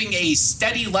of keeping a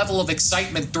steady level of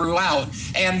excitement throughout,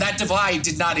 and that divide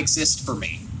did not exist for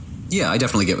me. Yeah, I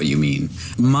definitely get what you mean.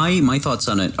 My thoughts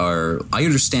on it are, I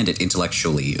understand it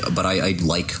intellectually, but I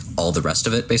like all the rest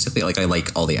of it, basically. Like, I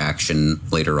like all the action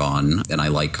later on, and I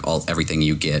like everything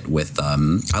you get with,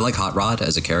 I like Hot Rod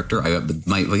as a character.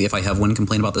 If I have one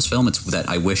complaint about this film, it's that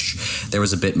I wish there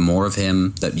was a bit more of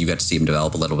him, that you got to see him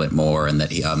develop a little bit more, and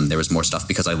that there was more stuff,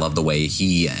 because I love the way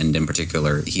he, and in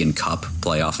particular, he and Kup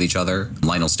play off each other.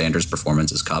 Lionel Stander's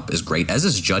performance as Kup is great, as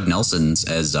is Judd Nelson's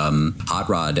as Hot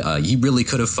Rod. He really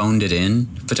could have phoned it in,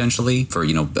 potentially, for,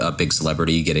 a big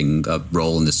celebrity getting a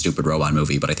role in this stupid robot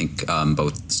movie, but I think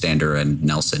both Stander and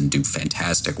Nelson do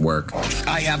fantastic work.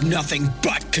 I have nothing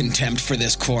but contempt for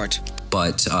this court.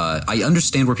 But I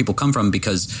understand where people come from,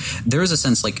 because there is a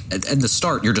sense, like, at the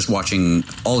start, you're just watching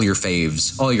all your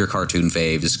faves, all your cartoon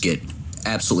faves get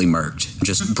absolutely murked,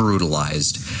 just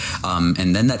brutalized.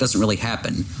 And then that doesn't really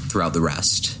happen throughout the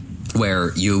rest.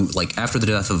 Where you, like, after the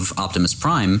death of Optimus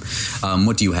Prime,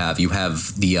 what do you have? You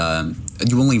have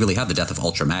you only really have the death of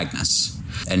Ultra Magnus.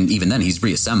 And even then, he's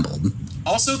reassembled.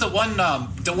 Also, the one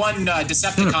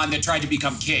Decepticon that tried to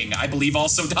become king, I believe,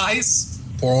 also dies.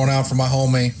 Pour one out for my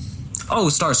homie. Oh,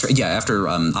 Starscream. Yeah, after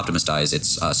Optimus dies,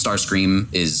 it's Starscream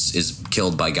is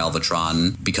killed by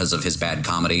Galvatron because of his bad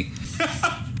comedy.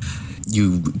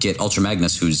 You get Ultra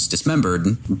Magnus, who's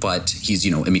dismembered, but he's,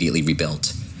 immediately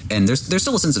rebuilt. And there's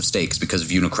still a sense of stakes because of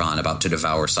Unicron about to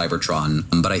devour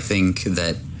Cybertron. But I think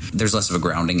that there's less of a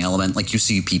grounding element. Like, you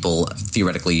see people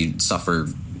theoretically suffer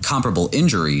comparable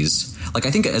injuries. Like,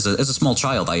 I think as a small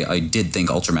child, I did think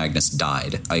Ultra Magnus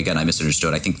died. I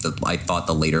misunderstood. I thought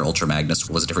the later Ultra Magnus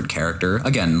was a different character.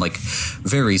 Again, like,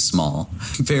 very small,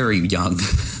 very young.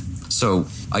 So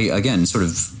I, again, sort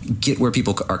of get where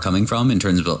people are coming from in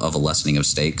terms of a lessening of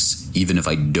stakes, even if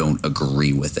I don't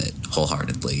agree with it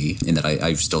wholeheartedly, in that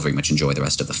I still very much enjoy the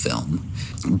rest of the film.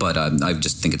 But I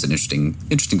just think it's an interesting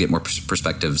to get more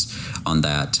perspectives on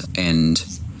that. And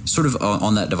sort of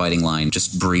on that dividing line,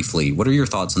 just briefly, what are your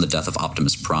thoughts on the death of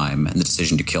Optimus Prime and the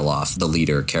decision to kill off the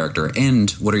leader character?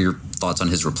 And what are your thoughts on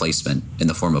his replacement in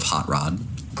the form of Hot Rod?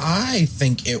 I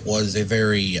think it was a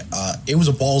very, it was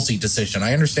a ballsy decision.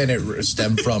 I understand it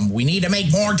stemmed from, we need to make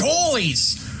more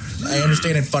toys. I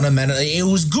understand it fundamentally. It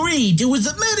was greed. It was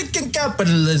American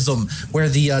capitalism where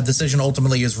the decision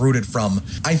ultimately is rooted from.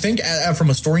 I think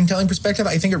from a storytelling perspective,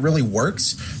 I think it really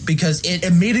works because it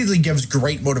immediately gives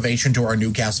great motivation to our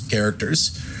new cast of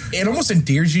characters. It almost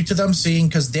endears you to them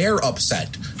because they're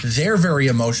upset. They're very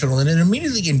emotional, and it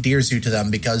immediately endears you to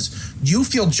them because you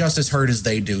feel just as hurt as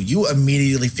they do. You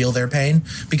immediately feel their pain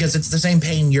because it's the same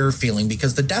pain you're feeling,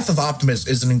 because the death of Optimus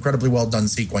is an incredibly well done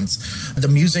sequence. The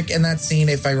music in that scene,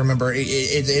 if I remember,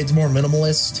 it's more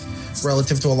minimalist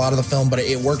relative to a lot of the film, but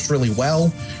it works really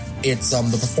well. It's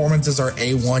the performances are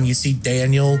A1. You see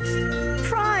Daniel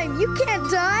You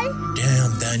can't die.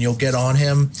 Damn, Daniel, get on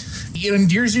him. It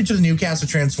endears you to the new cast of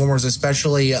Transformers,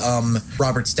 especially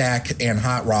Robert Stack and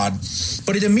Hot Rod.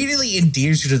 But it immediately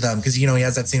endears you to them because, he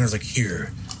has that scene where it's like,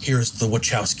 here's the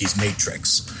Wachowskis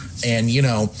Matrix. And,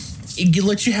 it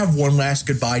lets you have one last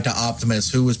goodbye to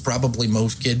Optimus, who was probably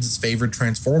most kids' favorite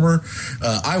Transformer.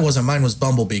 I wasn't. Mine was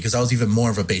Bumblebee because I was even more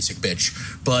of a basic bitch.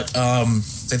 But I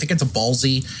think it's a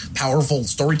ballsy, powerful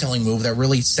storytelling move that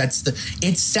really sets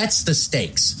the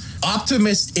stakes.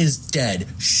 Optimus is dead.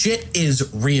 Shit is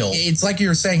real. It's like you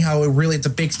were saying how it's a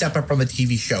big step up from the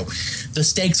TV show. The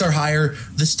stakes are higher.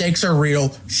 The stakes are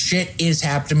real. Shit is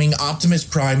happening. Optimus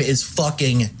Prime is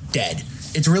fucking dead.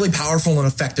 It's a really powerful and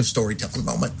effective storytelling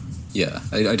moment. Yeah,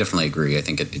 I definitely agree. I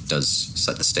think it does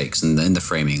set the stakes, and the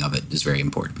framing of it is very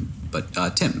important. But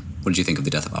Tim, what did you think of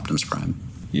the death of Optimus Prime?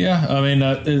 Yeah, I mean,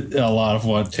 a lot of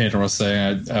what Tanner was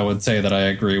saying, I would say that I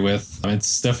agree with.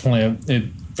 It's definitely a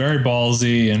very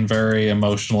ballsy and very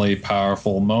emotionally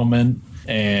powerful moment,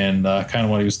 and kind of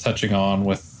what he was touching on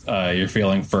with your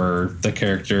feeling for the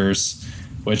characters,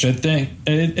 which I think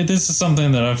this is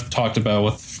something that I've talked about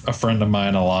with a friend of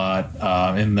mine a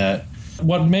lot, in that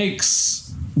what makes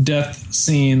death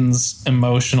scenes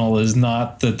emotional is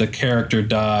not that the character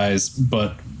dies,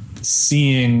 but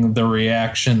seeing the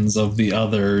reactions of the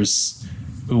others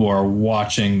who are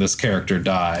watching this character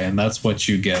die. And that's what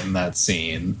you get in that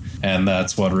scene. And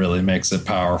that's what really makes it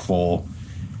powerful.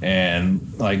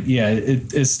 And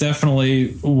it's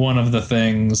definitely one of the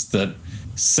things that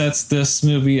sets this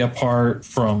movie apart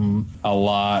from a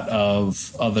lot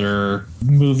of other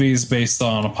movies based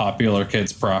on a popular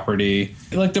kids property.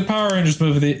 Like the Power Rangers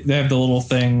movie, they have the little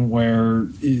thing where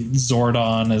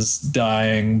Zordon is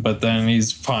dying, but then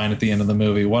he's fine at the end of the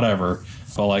movie, whatever.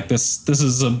 But this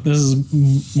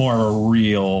is more of a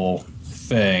real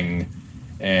thing,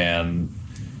 and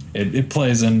it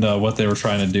plays into what they were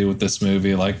trying to do with this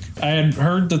movie. Like, I had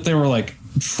heard that they were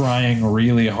trying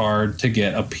really hard to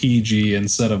get a PG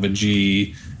instead of a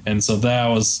G, and so that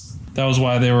was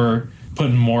why they were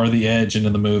putting more of the edge into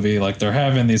the movie. Like, they're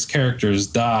having these characters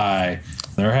die,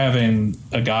 they're having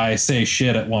a guy say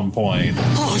shit at one point.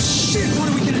 Oh shit, what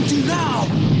are we gonna do now?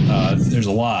 There's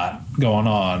a lot going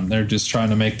on. They're just trying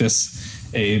to make this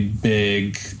a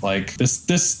big,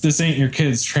 this ain't your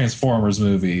kid's Transformers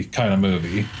movie kind of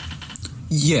movie.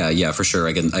 Yeah, for sure.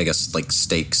 I guess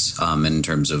stakes in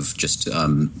terms of just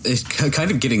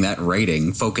kind of getting that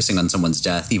rating, focusing on someone's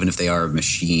death, even if they are a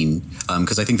machine.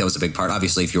 Because I think that was a big part.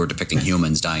 Obviously, if you were depicting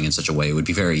humans dying in such a way, it would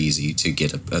be very easy to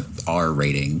get a R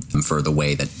rating for the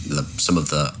way that some of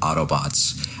the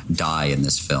Autobots die in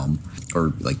this film,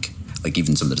 or like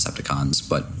even some of the Decepticons.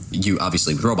 But you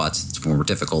obviously with robots it's more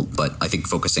difficult, but I think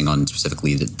focusing on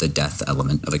specifically the death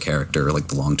element of a character,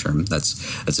 the long term, that's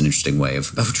an interesting way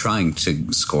of trying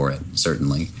to score it,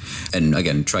 certainly. And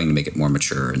again, trying to make it more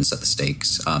mature and set the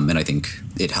stakes. And I think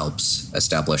it helps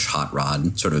establish Hot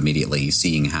Rod sort of immediately,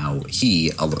 seeing how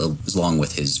he, along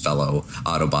with his fellow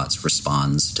Autobots,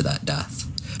 responds to that death.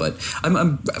 But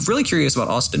I'm really curious about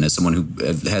Austin as someone who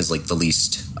has the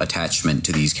least attachment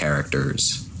to these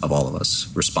characters of all of us,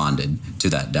 responded to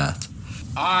that death.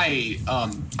 I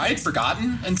had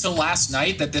forgotten until last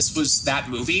night that this was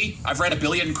that movie. I've read a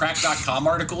billion crack.com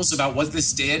articles about what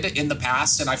this did in the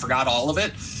past, and I forgot all of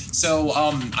it. So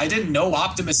I didn't know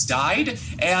Optimus died,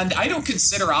 and I don't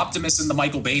consider Optimus in the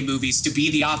Michael Bay movies to be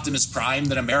the Optimus Prime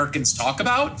that Americans talk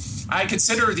about. I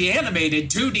consider the animated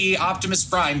 2D Optimus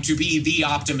Prime to be the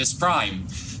Optimus Prime.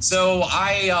 So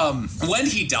when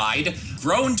he died,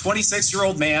 grown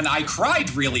 26-year-old man, I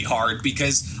cried really hard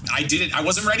because I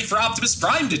wasn't ready for Optimus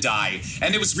Prime to die.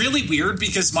 And it was really weird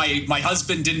because my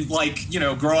husband didn't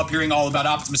grow up hearing all about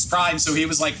Optimus Prime. So he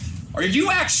was like, "Are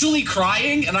you actually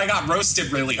crying?" And I got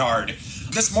roasted really hard.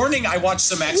 This morning I watched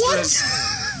some extras.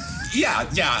 What? Yeah,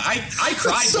 I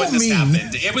cried when this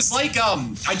happened. It was like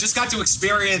I just got to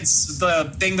experience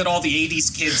the thing that all the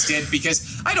 80s kids did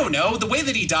because, I don't know, the way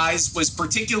that he dies was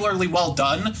particularly well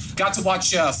done. Got to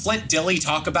watch Flint Dille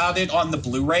talk about it on the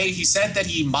Blu-ray. He said that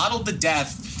he modeled the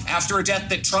death after a death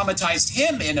that traumatized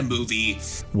him in a movie.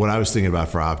 What I was thinking about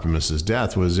for Optimus's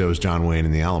death was it was John Wayne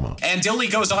in the Alamo. And Dille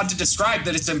goes on to describe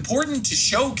that it's important to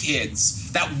show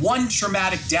kids that one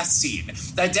traumatic death scene,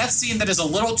 that death scene that is a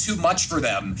little too much for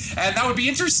them. And that would be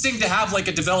interesting to have a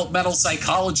developmental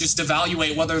psychologist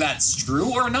evaluate whether that's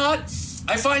true or not.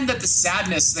 I find that the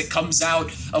sadness that comes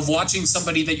out of watching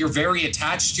somebody that you're very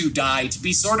attached to die to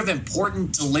be sort of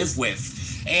important to live with.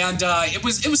 And it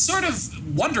was sort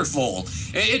of wonderful.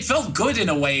 It felt good in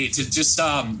a way to just,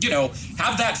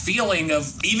 have that feeling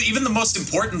of even the most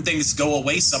important things go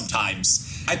away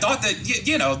sometimes. I thought that,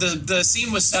 the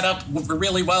scene was set up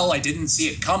really well. I didn't see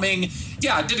it coming.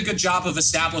 Yeah, it did a good job of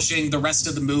establishing the rest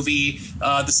of the movie,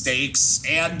 the stakes,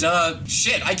 and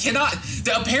I cannot.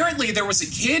 Apparently, there was a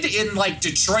kid in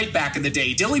Detroit back in the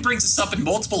day. Dilly brings this up in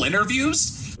multiple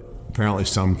interviews. Apparently,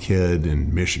 some kid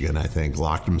in Michigan, I think,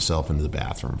 locked himself into the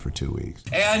bathroom for 2 weeks.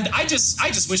 And I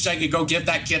just wish I could go give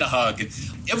that kid a hug.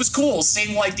 It was cool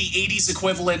seeing the 80s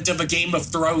equivalent of a Game of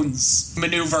Thrones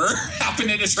maneuver happen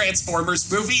in a Transformers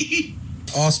movie.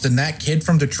 Austin, that kid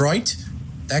from Detroit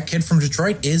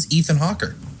is Ethan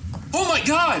Hawke. Oh my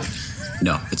God!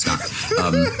 No, it's not.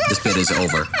 This bit is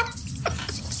over.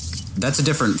 That's a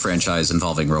different franchise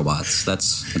involving robots.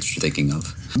 That's what you're thinking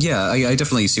of. Yeah, I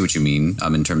definitely see what you mean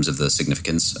in terms of the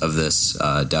significance of this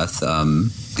death.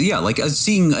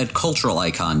 Seeing a cultural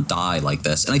icon die like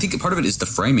this. And I think part of it is the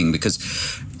framing, because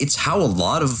it's how a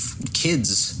lot of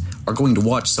kids are going to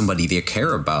watch somebody they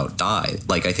care about die.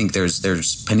 I think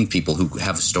there's many people who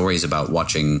have stories about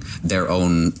watching their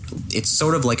own. It's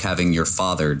sort of like having your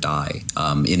father die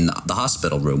in the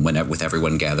hospital room with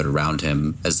everyone gathered around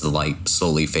him as the light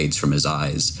slowly fades from his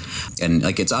eyes. And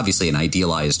it's obviously an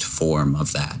idealized form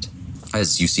of that.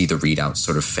 As you see the readouts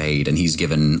sort of fade, and he's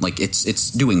given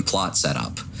it's doing plot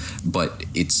setup, but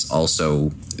it's also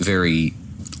very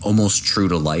almost true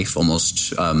to life,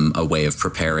 almost a way of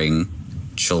preparing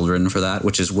children for that,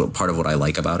 which is part of what I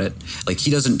like about it. He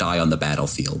doesn't die on the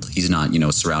battlefield. He's not,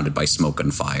 surrounded by smoke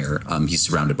and fire. He's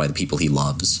surrounded by the people he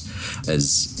loves.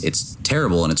 As it's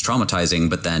terrible and it's traumatizing,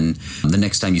 but then the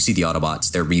next time you see the Autobots,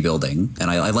 they're rebuilding.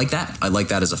 And I like that. I like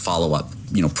that as a follow-up.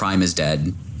 Prime is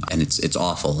dead, and it's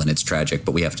awful and it's tragic,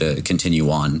 but we have to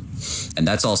continue on. And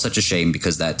that's all such a shame,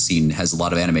 because that scene has a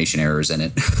lot of animation errors in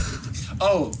it.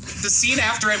 Oh, the scene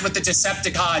after it with the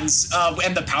Decepticons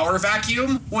and the power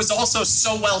vacuum was also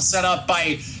so well set up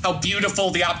by how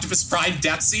beautiful the Optimus Prime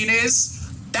death scene is.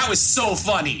 That was so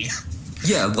funny.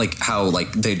 Yeah, how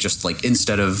they just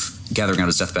instead of gathering on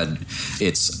his deathbed,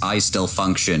 it's I still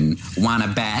function, wanna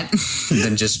bat, and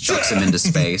then just chucks him into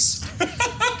space.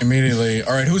 Immediately.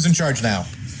 All right, who's in charge now?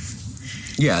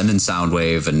 Yeah, and then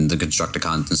Soundwave and the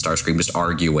Constructicons and Starscream just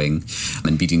arguing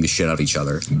and beating the shit out of each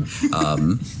other.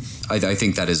 I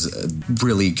think that is a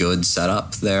really good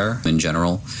setup there in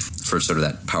general for sort of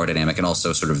that power dynamic, and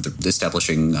also sort of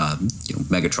establishing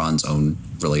Megatron's own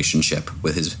relationship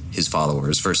with his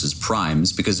followers versus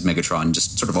Prime's, because Megatron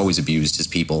just sort of always abused his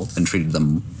people and treated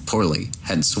them poorly,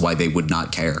 hence why they would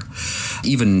not care.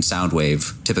 Even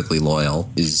Soundwave, typically loyal,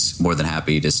 is more than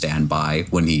happy to stand by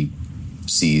when he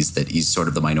sees that he's sort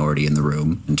of the minority in the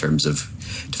room in terms of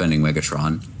defending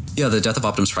Megatron. Yeah, the Death of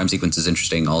Optimus Prime sequence is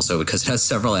interesting also because it has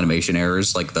several animation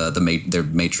errors, like their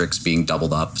Matrix being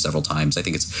doubled up several times. I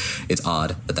think it's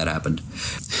odd that happened,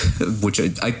 which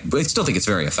I still think it's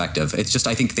very effective. It's just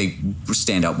I think they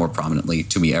stand out more prominently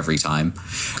to me every time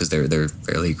because they're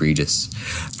fairly egregious.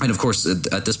 And of course,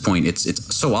 at this point,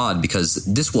 it's so odd because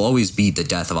this will always be the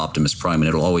death of Optimus Prime, and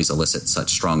it'll always elicit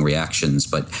such strong reactions.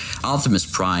 But Optimus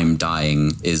Prime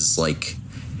dying is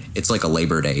it's like a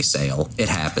Labor Day sale. It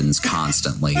happens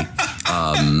constantly.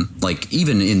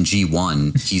 Even in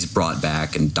G1, he's brought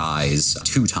back and dies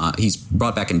 2 times. He's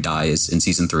brought back and dies in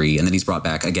season 3, and then he's brought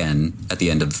back again at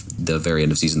the very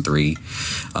end of season 3.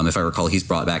 If I recall, he's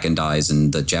brought back and dies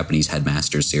in the Japanese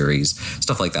Headmasters series.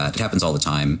 Stuff like that. It happens all the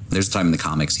time. There's a time in the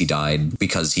comics he died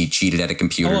because he cheated at a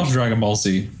computer. I love Dragon Ball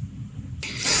Z.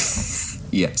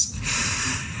 Yes.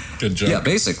 Good job. Yeah,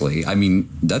 basically. I mean,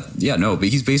 but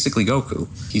he's basically Goku.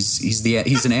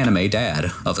 He's an anime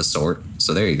dad of a sort.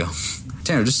 So there you go.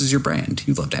 Tanner, this is your brand.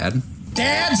 You love Dad.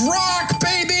 Dad's rock,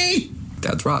 baby!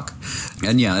 Dad's rock.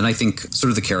 And I think sort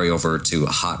of the carryover to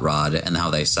Hot Rod and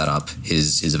how they set up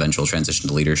his eventual transition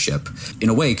to leadership in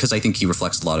a way, because I think he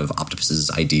reflects a lot of Optimus's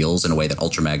ideals in a way that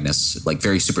Ultra Magnus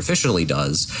very superficially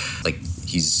does.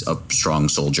 He's a strong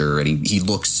soldier and he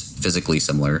looks physically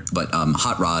similar, but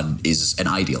Hot Rod is an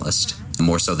idealist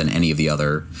more so than any of the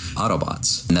other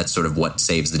Autobots, and that's sort of what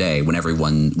saves the day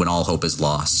when all hope is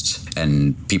lost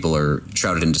and people are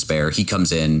shrouded in despair. He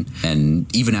comes in,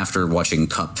 and even after watching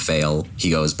Cup fail,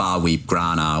 he goes "Ba weep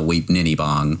grana weep ninny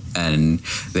bong," and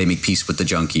they make peace with the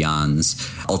Junkions.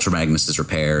 Ultra Magnus is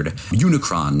repaired.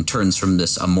 Unicron turns from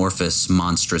this amorphous,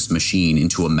 monstrous machine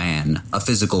into a man, a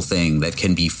physical thing that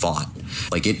can be fought.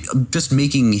 Just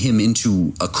making him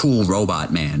into a cool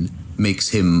robot man makes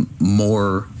him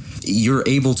more. You're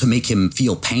able to make him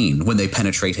feel pain when they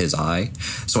penetrate his eye.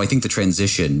 So I think the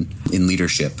transition in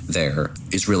leadership there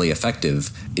is really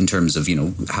effective in terms of,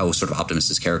 how sort of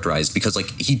Optimus is characterized, because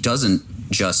he doesn't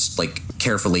just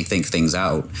carefully think things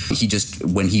out. He just,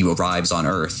 when he arrives on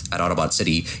Earth at Autobot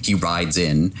City, he rides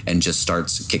in and just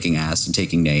starts kicking ass and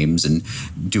taking names and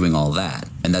doing all that.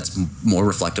 And that's more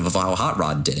reflective of how Hot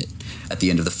Rod did it at the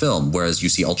end of the film. Whereas you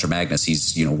see Ultra Magnus,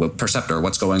 he's, Perceptor,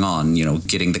 what's going on?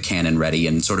 Getting the cannon ready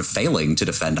and sort of failing to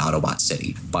defend Autobot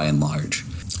City by and large.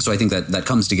 So I think that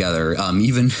comes together,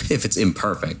 even if it's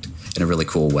imperfect, in a really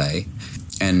cool way.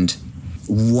 And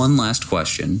one last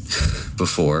question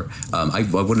before. I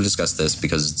want to discuss this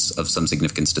because it's of some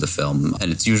significance to the film,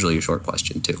 and it's usually a short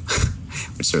question too,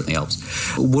 which certainly helps.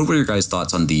 What were your guys'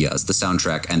 thoughts on the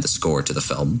soundtrack and the score to the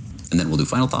film? And then we'll do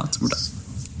final thoughts. We're done.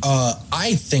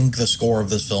 I think the score of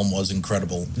this film was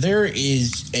incredible. There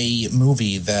is a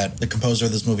movie that the composer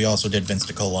of this movie also did, Vince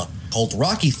DiCola, called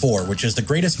Rocky IV, which is the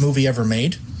greatest movie ever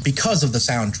made because of the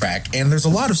soundtrack. And there's a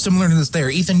lot of similarness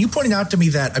there. Ethan, you pointed out to me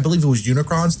that I believe it was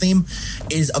Unicron's theme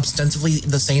is ostensibly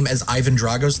the same as Ivan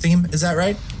Drago's theme. Is that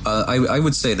right? I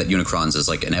would say that Unicron's is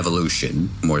like an evolution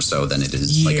more so than it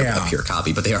is like a pure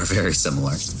copy, but they are very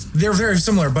similar. They're very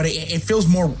similar, but it feels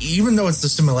more, even though it's the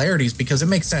similarities, because it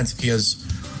makes sense, because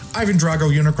Ivan Drago,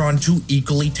 Unicron, two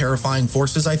equally terrifying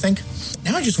forces, I think.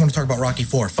 Now I just want to talk about Rocky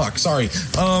IV. Fuck, sorry.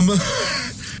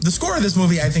 The score of this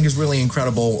movie, I think, is really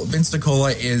incredible. Vince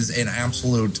DiCola is an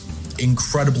absolute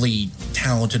incredibly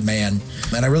talented man,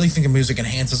 and I really think the music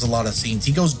enhances a lot of scenes.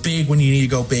 He goes big when you need to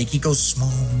go big. He goes small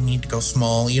when you need to go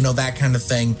small, that kind of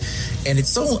thing. And it's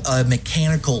so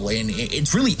mechanical, and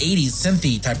it's really 80s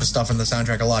synthy type of stuff in the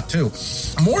soundtrack a lot, too.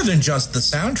 More than just the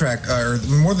soundtrack, or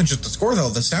more than just the score, though,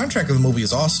 the soundtrack of the movie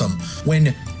is awesome.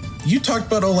 When you talked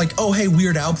about, hey,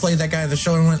 Weird Al played that guy at the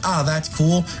show, and went, that's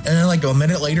cool. And then, a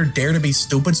minute later, Dare to Be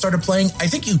Stupid started playing. I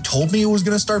think you told me it was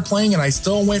going to start playing, and I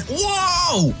still went,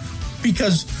 whoa!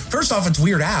 Because, first off, it's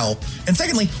Weird Al, and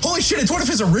secondly, holy shit, it's one of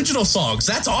his original songs.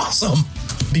 That's awesome!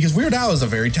 Because Weird Al is a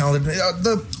very talented...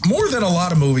 more than a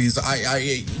lot of movies,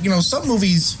 some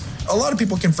movies, a lot of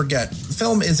people can forget.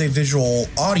 Film is a visual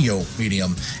audio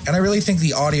medium, and I really think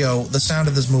the sound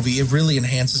of this movie, it really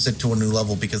enhances it to a new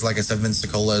level because, like I said, Vince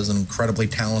DiCola is an incredibly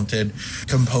talented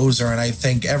composer, and I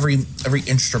think every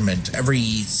instrument, every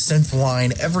synth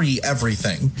line,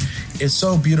 everything is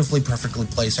so beautifully, perfectly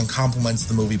placed and complements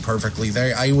the movie perfectly.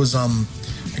 I was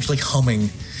actually humming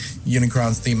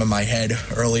Unicron's theme in my head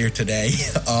earlier today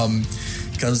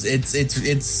because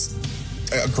it's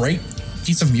a great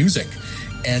piece of music.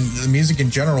 And the music in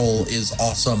general is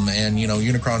awesome. And,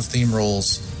 Unicron's theme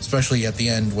rolls, especially at the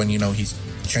end when, he's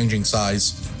changing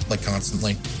size,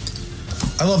 constantly.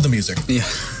 I love the music.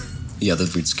 Yeah, the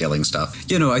weird scaling stuff.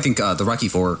 I think the Rocky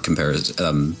IV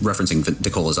referencing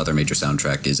DiCola's other major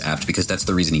soundtrack is apt because that's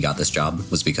the reason he got this job,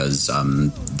 was because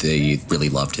they really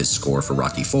loved his score for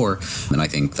Rocky IV. And I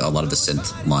think a lot of the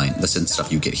synth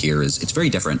stuff you get here it's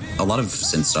very different. A lot of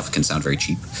synth stuff can sound very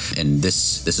cheap, and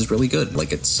this is really good.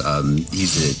 It's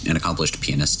he's an accomplished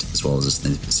pianist as well as a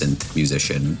synth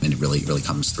musician, and it really, really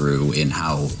comes through in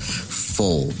how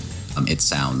full it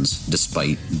sounds,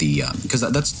 despite the because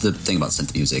that's the thing about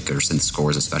synth music or synth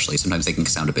scores especially. Sometimes they can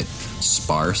sound a bit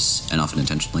sparse, and often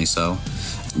intentionally so,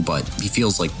 but he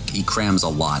feels like he crams a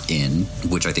lot in,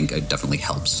 which I think definitely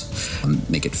helps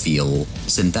make it feel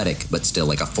synthetic but still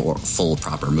like a full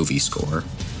proper movie score.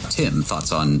 Tim,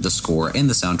 thoughts on the score and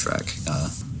the soundtrack?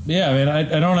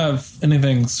 I don't have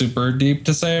anything super deep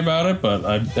to say about it, but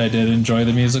I did enjoy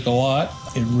the music a lot.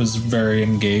 It was very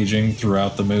engaging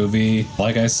throughout the movie.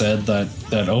 Like I said,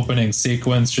 that opening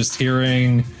sequence, just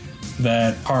hearing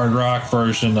that hard rock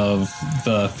version of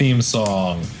the theme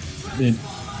song, it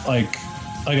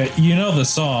the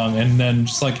song, and then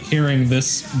just hearing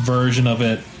this version of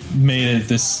it made it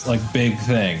this big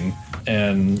thing.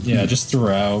 And just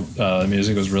throughout, the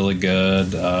music was really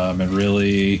good. It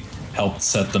really helped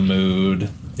set the mood.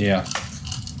 Yeah,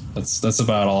 that's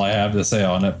about all I have to say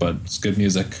on it, but it's good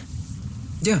music.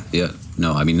 Yeah.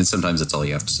 No, I mean, sometimes that's all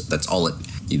you have to say. That's all it,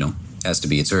 has to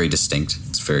be. It's very distinct.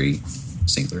 It's very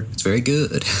singular. It's very good.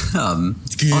 Good.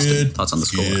 Austin, thoughts on the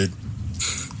score? Good.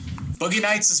 Boogie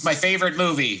Nights is my favorite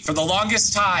movie. For the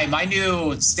longest time, I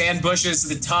knew Stan Bush's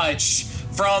The Touch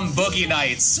from Boogie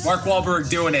Nights. Mark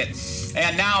Wahlberg doing it.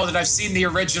 And now that I've seen the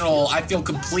original, I feel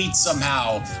complete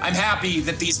somehow. I'm happy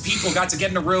that these people got to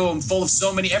get in a room full of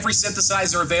every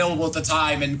synthesizer available at the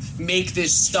time and make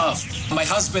this stuff. My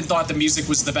husband thought the music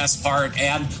was the best part,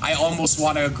 and I almost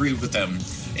want to agree with him.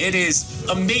 It is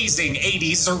amazing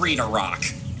 80s arena rock.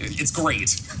 It's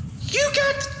great. You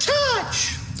got the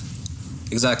touch!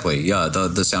 Exactly. Yeah, the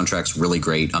soundtrack's really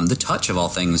great. The Touch, of all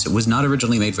things, it was not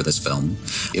originally made for this film.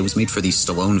 It was made for the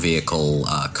Stallone vehicle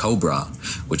Cobra,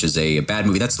 which is a bad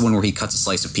movie. That's the one where he cuts a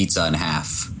slice of pizza in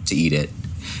half to eat it.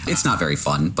 It's not very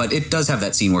fun, but it does have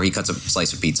that scene where he cuts a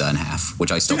slice of pizza in half,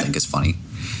 which I still think is funny.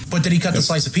 But did he cut the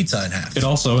slice of pizza in half? It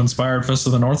also inspired Fist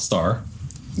of the North Star.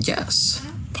 Yes,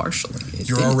 partially.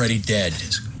 You're already dead.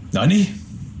 Nani?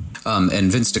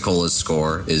 And Vince DiCola's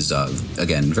score is,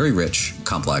 again, very rich,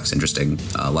 complex, interesting.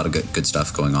 A lot of good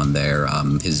stuff going on there.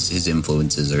 His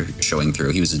influences are showing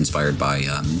through. He was inspired by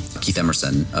Keith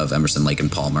Emerson of Emerson, Lake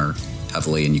and Palmer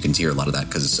heavily, and you can hear a lot of that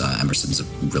because Emerson's a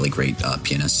really great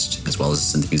pianist as well as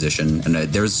a synth musician. And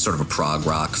there's sort of a prog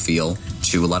rock feel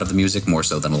to a lot of the music, more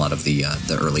so than a lot of the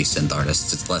early synth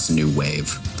artists. It's less new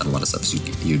wave than a lot of stuff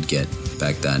you'd get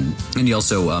back then. And he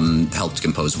also helped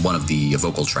compose one of the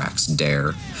vocal tracks,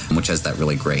 Dare, which has that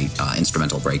really great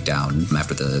instrumental breakdown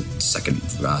after the second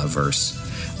verse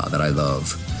that I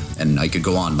love. And I could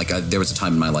go on. Like, there was a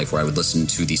time in my life where I would listen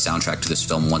to the soundtrack to this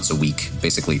film once a week,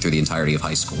 basically through the entirety of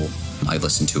high school. I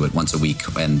listened to it once a week,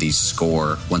 and the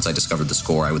score, once I discovered the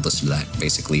score, I would listen to that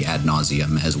basically ad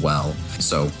nauseum as well.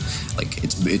 So, like,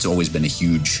 it's always been a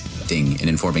huge thing in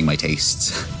informing my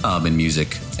tastes in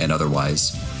music and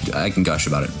otherwise. I can gush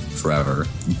about it forever,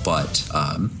 but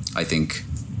I think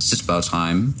it's just about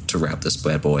time to wrap this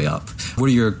bad boy up. What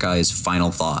are your guys' final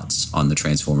thoughts on the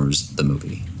Transformers, the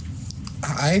movie?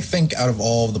 I think out of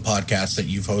all of the podcasts that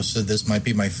you've hosted, this might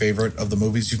be my favorite of the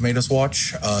movies you've made us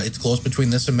watch. It's close between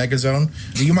this and Megazone.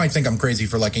 You might think I'm crazy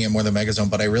for liking it more than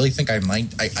Megazone, but I really think I might.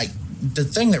 The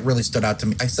thing that really stood out to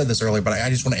me, I said this earlier, but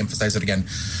I just want to emphasize it again.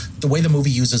 The way the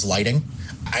movie uses lighting,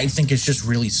 I think it's just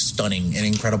really stunning and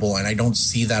incredible, and I don't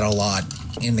see that a lot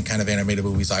in the kind of animated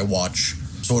movies I watch.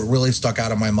 So what really stuck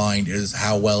out of my mind is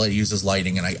how well it uses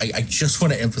lighting, and I just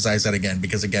want to emphasize that again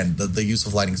because, again, the use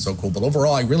of lighting is so cool. But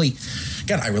overall, I really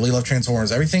love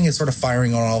Transformers. Everything is sort of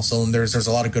firing on all cylinders. There's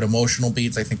a lot of good emotional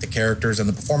beats. I think the characters and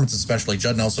the performance, especially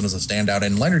Judd Nelson, is a standout.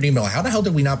 And Leonard Nimoy, how the hell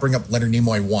did we not bring up Leonard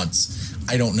Nimoy once?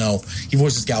 I don't know. He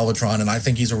voices Galvatron, and I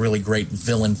think he's a really great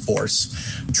villain force.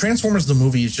 Transformers, the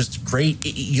movie, is just great.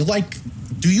 Do you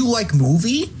like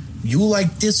movie? You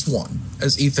like this one,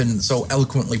 as Ethan so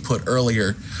eloquently put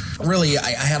earlier. Really, I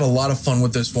had a lot of fun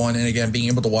with this one. And again, being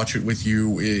able to watch it with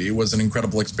you, it was an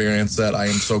incredible experience that I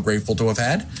am so grateful to have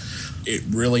had. It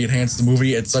really enhanced the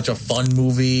movie. It's such a fun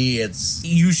movie.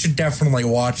 You should definitely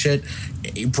watch it.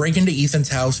 Break into Ethan's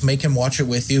house, make him watch it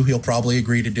with you. He'll probably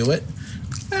agree to do it.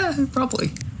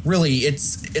 Probably. Really,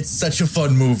 it's such a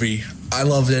fun movie. I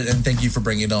loved it, and thank you for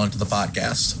bringing it on to the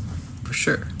podcast. For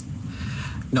sure.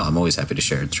 No, I'm always happy to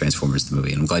share Transformers the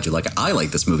movie, and I'm glad you like it. I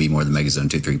like this movie more than Megazone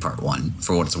 2-3 Part 1,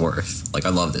 for what it's worth. Like, I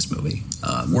love this movie.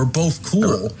 We're both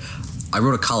cool. I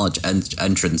wrote a college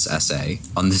entrance essay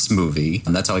on this movie,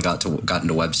 and that's how I got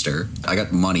into Webster. I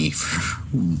got money for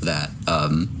that,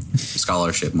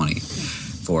 scholarship money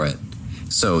for it.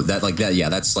 So that's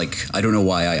like, I don't know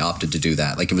why I opted to do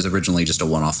that. Like, it was originally just a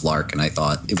one-off lark, and I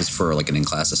thought it was for like an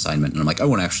in-class assignment, and I'm like, I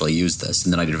want to actually use this.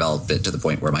 And then I developed it to the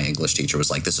point where my English teacher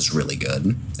was like, this is really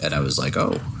good. And I was like,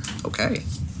 oh, okay.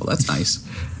 Well, that's nice.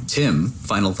 Tim,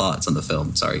 final thoughts on the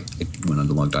film. Sorry, I went on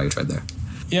a long diatribe there.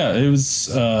 Yeah, it was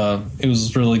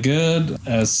really good.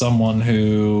 As someone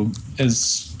who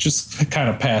is just kind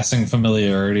of passing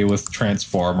familiarity with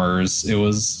Transformers, it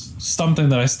was something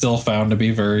that I still found to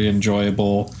be very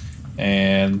enjoyable,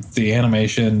 and the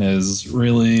animation is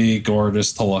really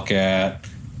gorgeous to look at.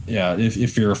 Yeah,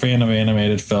 if you're a fan of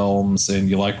animated films and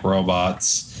you like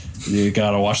robots, you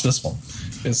gotta watch this one.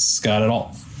 It's got it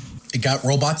all. It got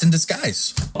robots in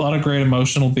disguise. A lot of great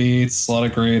emotional beats, a lot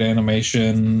of great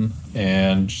animation,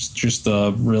 and just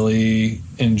a really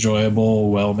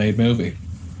enjoyable, well-made movie.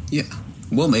 Yeah,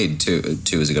 well-made too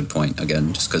is a good point.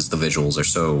 Again, just because the visuals are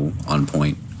so on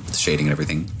point, the shading and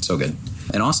everything, so good.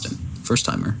 And Austin,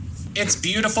 first-timer. It's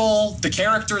beautiful. The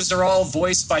characters are all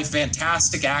voiced by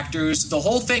fantastic actors. The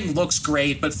whole thing looks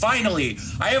great. But finally,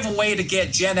 I have a way to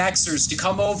get Gen Xers to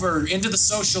come over into the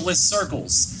socialist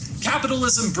circles.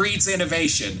 Capitalism breeds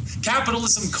innovation.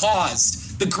 Capitalism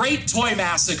caused the Great Toy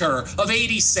Massacre of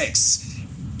 '86.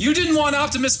 You didn't want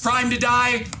Optimus Prime to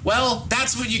die? Well,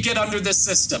 that's what you get under this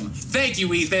system. Thank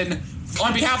you, Ethan.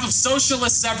 On behalf of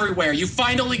socialists everywhere, you've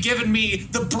finally given me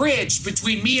the bridge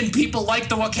between me and people like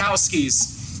the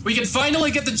Wachowskis. We can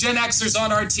finally get the Gen Xers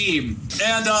on our team.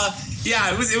 And,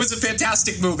 yeah, it was a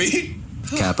fantastic movie.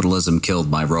 Capitalism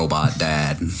killed my robot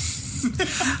dad.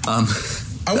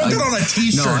 I want that on a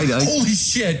t-shirt. Holy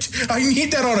shit. I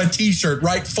need that on a t-shirt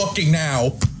right fucking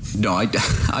now. No, I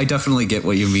definitely get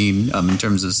what you mean in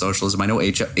terms of socialism. I know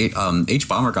H.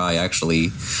 Bomber Guy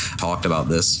actually talked about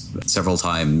this several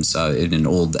times in an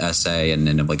old essay and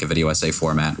in like a video essay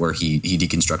format where he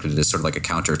deconstructed it as sort of like a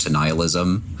counter to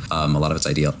nihilism. A lot of its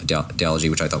ideology,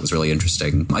 which I thought was really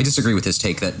interesting. I disagree with his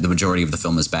take that the majority of the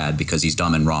film is bad because he's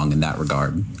dumb and wrong in that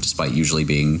regard, despite usually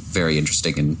being very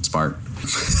interesting and smart.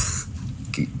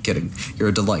 Kidding. You're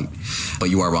a delight. But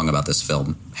you are wrong about this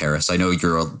film, Harris. I know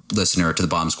you're a listener to the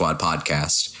Bomb Squad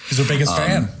podcast. He's our biggest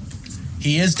fan.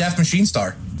 He is Death Machine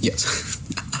Star. Yes.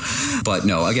 But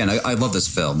no, again, I love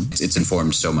this film. It's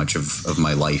informed so much of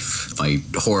my life, my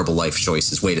horrible life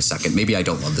choices. Wait a second. Maybe I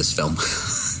don't love this film.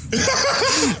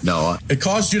 No. It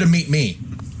caused you to meet me.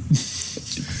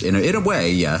 In a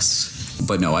way, yes.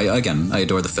 But no, I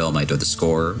adore the film. I adore the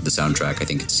score, the soundtrack. I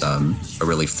think it's a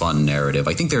really fun narrative.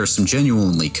 I think there are some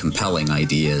genuinely compelling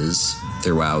ideas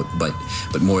throughout, but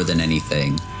more than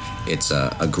anything, it's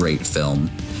a great film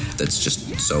that's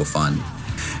just so fun.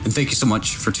 And thank you so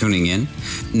much for tuning in.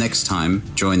 Next time,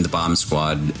 join the Bomb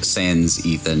Squad, sans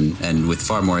Ethan, and with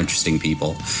far more interesting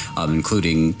people,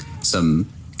 including some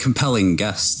compelling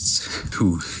guests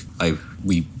who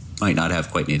we might not have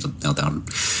quite nailed down,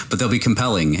 but they'll be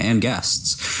compelling and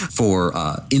guests for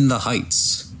In the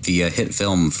Heights, the hit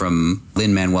film from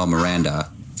Lin-Manuel Miranda,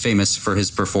 famous for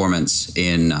his performance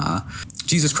in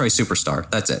Jesus Christ Superstar.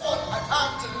 That's it.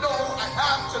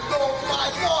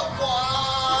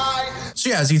 So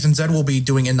yeah, as Ethan said, we'll be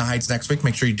doing In the Heights next week.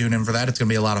 Make sure you tune in for that. It's going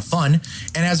to be a lot of fun.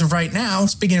 And as of right now,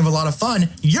 speaking of a lot of fun,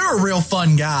 you're a real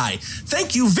fun guy.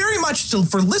 Thank you very much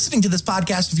for listening to this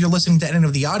podcast. If you're listening to any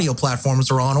of the audio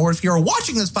platforms we're on, or if you're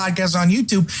watching this podcast on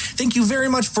YouTube, thank you very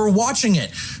much for watching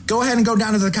it. Go ahead and go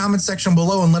down to the comments section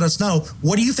below and let us know,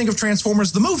 what do you think of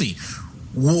Transformers the movie?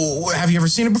 Have you ever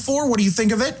seen it before? What do you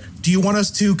think of it? Do you want us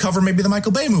to cover maybe the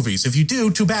Michael Bay movies? If you do,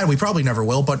 too bad. We probably never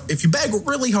will. But if you beg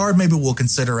really hard, maybe we'll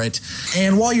consider it.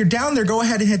 And while you're down there, go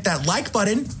ahead and hit that like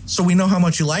button so we know how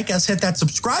much you like us. Hit that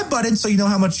subscribe button so you know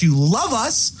how much you love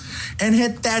us. And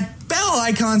hit that bell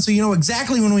icon so you know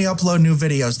exactly when we upload new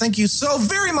videos. Thank you so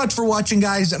very much for watching,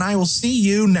 guys. And I will see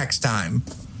you next time.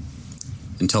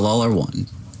 Until all are one,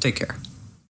 take care.